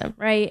feminism,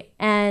 right?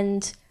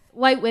 And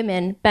white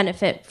women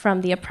benefit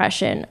from the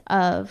oppression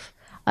of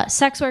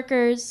sex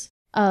workers,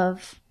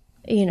 of,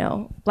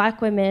 Black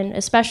women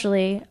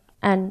especially,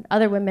 and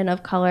other women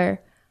of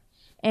color.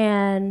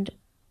 And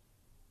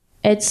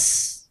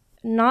it's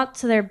not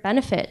to their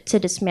benefit to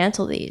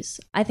dismantle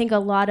these. I think a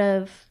lot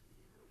of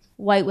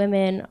white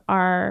women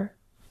are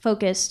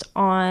focused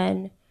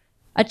on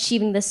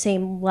achieving the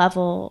same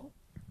level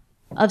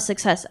of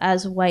success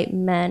as white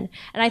men.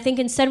 And I think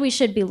instead we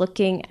should be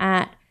looking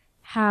at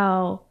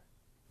how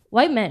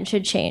white men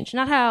should change,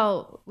 not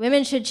how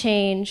women should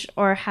change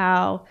or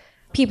how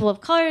people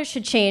of color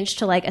should change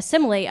to like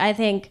assimilate. I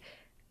think,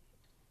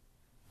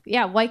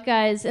 yeah, white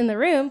guys in the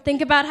room,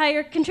 think about how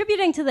you're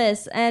contributing to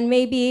this, and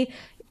maybe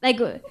like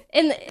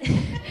in the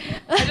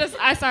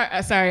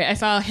I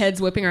saw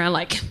heads whipping around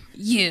like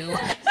you.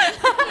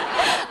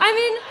 I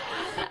mean,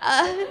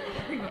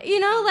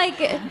 like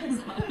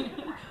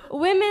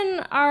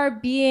women are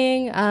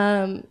being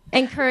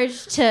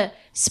encouraged to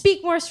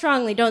speak more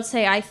strongly. Don't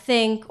say I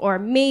think or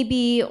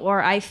maybe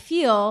or I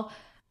feel,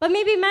 but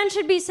maybe men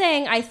should be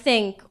saying I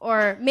think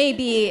or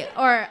maybe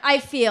or I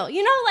feel.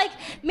 Like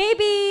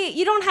maybe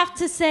you don't have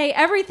to say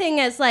everything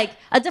as like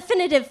a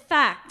definitive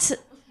fact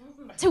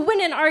to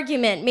win an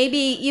argument. Maybe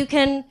you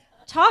can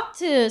talk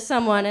to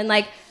someone and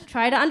like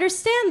try to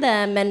understand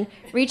them and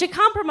reach a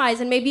compromise,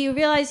 and maybe you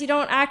realize you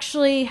don't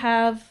actually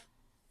have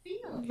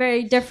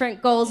very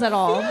different goals at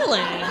all.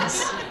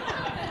 Feelings.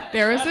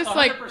 There was this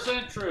like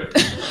 100% true.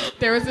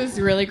 There was this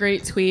really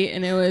great tweet,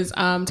 and it was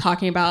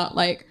talking about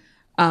like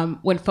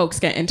when folks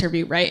get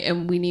interviewed, right?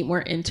 And we need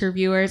more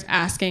interviewers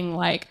asking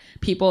like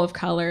people of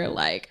color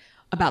like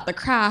about the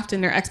craft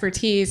and their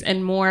expertise,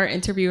 and more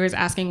interviewers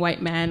asking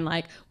white men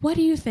like, what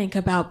do you think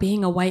about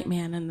being a white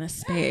man in this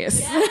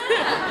space?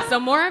 Yeah. So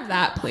more of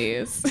that,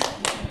 please.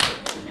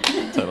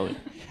 Totally.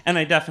 And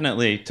I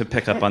definitely, to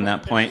pick up on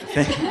that point,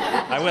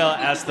 I will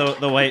ask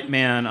the white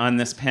man on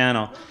this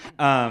panel.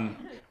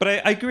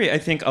 But I agree. I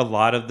think a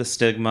lot of the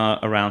stigma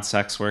around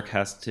sex work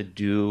has to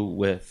do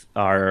with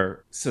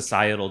our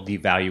societal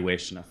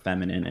devaluation of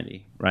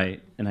femininity, right?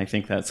 And I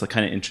think that's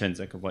kind of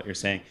intrinsic of what you're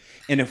saying.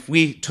 And if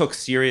we took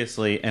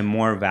seriously and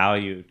more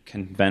valued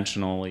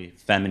conventionally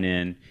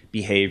feminine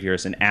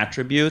behaviors and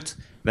attributes,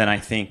 then I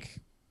think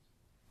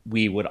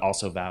we would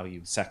also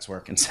value sex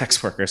work and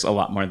sex workers a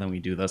lot more than we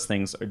do. Those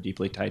things are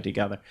deeply tied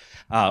together.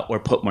 Or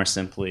put more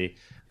simply,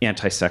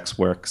 anti-sex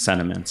work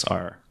sentiments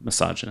are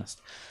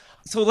misogynist.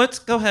 So let's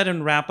go ahead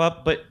and wrap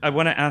up, but I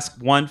want to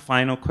ask one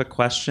final quick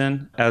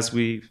question as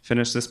we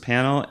finish this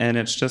panel, and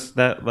it's just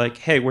that, like,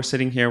 hey, we're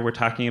sitting here, we're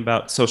talking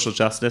about social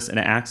justice and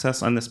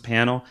access on this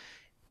panel.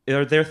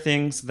 Are there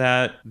things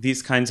that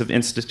these kinds of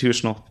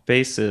institutional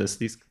spaces,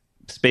 these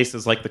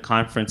spaces like the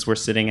conference we're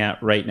sitting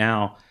at right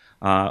now,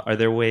 are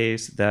there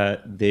ways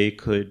that they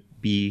could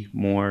be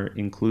more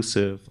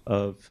inclusive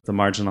of the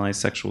marginalized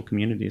sexual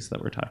communities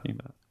that we're talking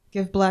about?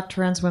 Give Black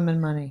trans women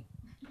money.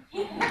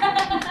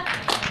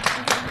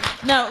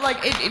 No,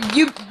 like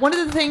one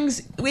of the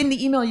things in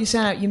the email you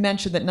sent out, you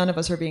mentioned that none of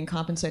us are being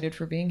compensated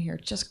for being here.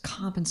 Just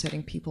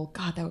compensating people,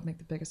 God, that would make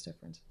the biggest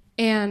difference.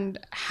 And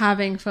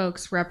having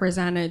folks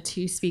represented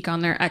to speak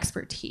on their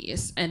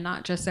expertise and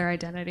not just their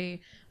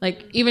identity.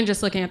 Like even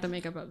just looking at the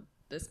makeup of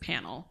this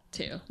panel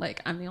too.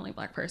 Like I'm the only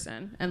Black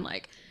person, and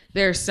like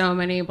there's so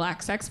many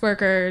Black sex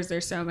workers.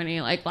 There's so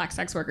many like Black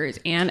sex workers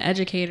and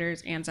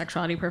educators and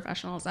sexuality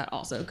professionals that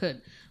also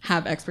could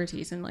have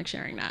expertise in like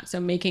sharing that. So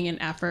making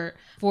an effort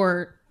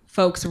for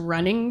folks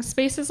running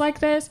spaces like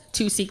this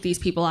to seek these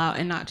people out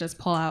and not just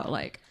pull out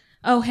like,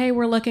 oh, hey,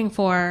 we're looking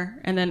for,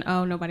 and then,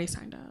 oh, nobody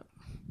signed up.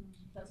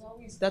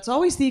 That's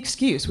always the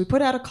excuse. We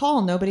put out a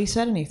call, nobody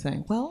said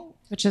anything. Well,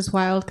 which is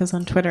wild because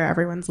on Twitter,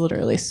 everyone's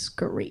literally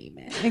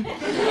screaming.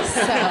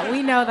 So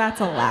we know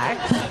that's a lie.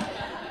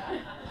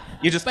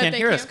 You just can't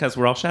hear us because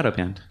we're all shadow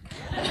banned.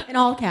 In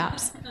all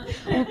caps.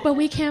 But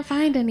we can't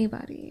find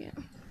anybody.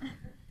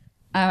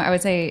 I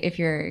would say if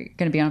you're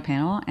going to be on a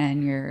panel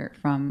and you're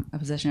from a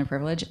position of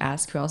privilege,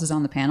 ask who else is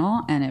on the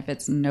panel. And if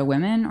it's no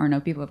women or no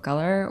people of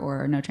color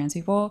or no trans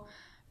people,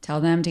 tell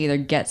them to either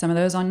get some of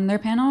those on their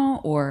panel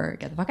or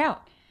get the fuck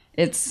out.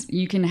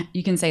 You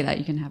can say that,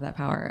 you can have that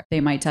power. They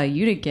might tell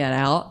you to get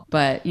out,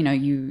 but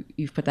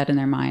you've put that in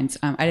their minds.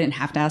 I didn't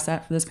have to ask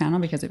that for this panel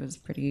because it was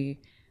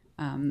pretty,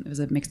 it was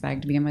a mixed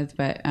bag to begin with,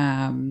 but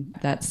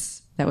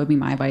that would be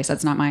my advice.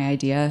 That's not my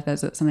idea.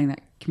 That's something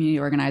that community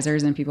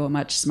organizers and people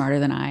much smarter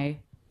than I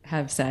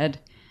have said,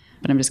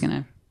 but I'm just going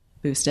to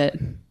boost it.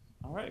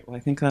 All right. Well, I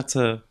think that's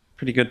a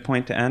pretty good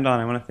point to end on.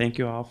 I want to thank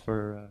you all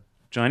for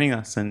joining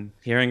us and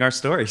hearing our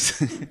stories.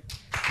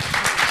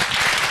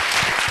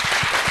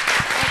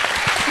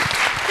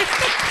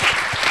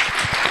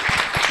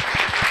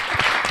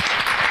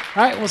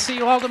 All right, we'll see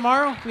you all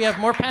tomorrow. We have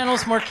more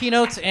panels, more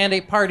keynotes, and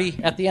a party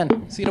at the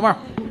end. See you tomorrow.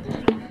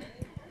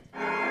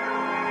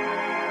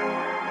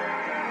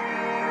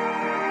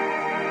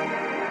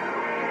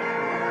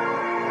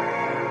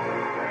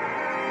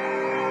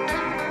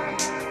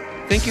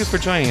 Thank you for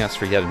joining us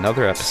for yet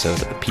another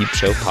episode of the Peep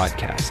Show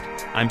podcast.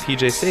 I'm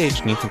PJ Sage,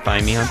 and you can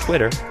find me on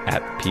Twitter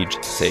at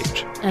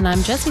PeachSage. And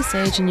I'm Jessie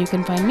Sage, and you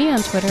can find me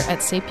on Twitter at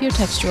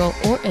sapiotextual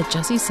or at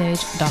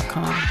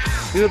jessiesage.com.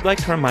 We would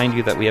like to remind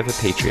you that we have a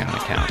Patreon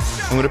account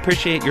and would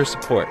appreciate your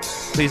support.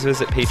 Please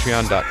visit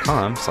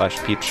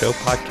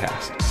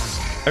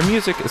patreon.com/peepshowpodcast. Our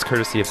music is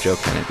courtesy of Joe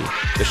Kennedy.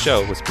 The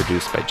show was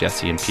produced by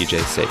Jessie and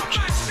PJ Sage.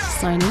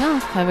 Signing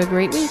off. Have a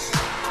great week.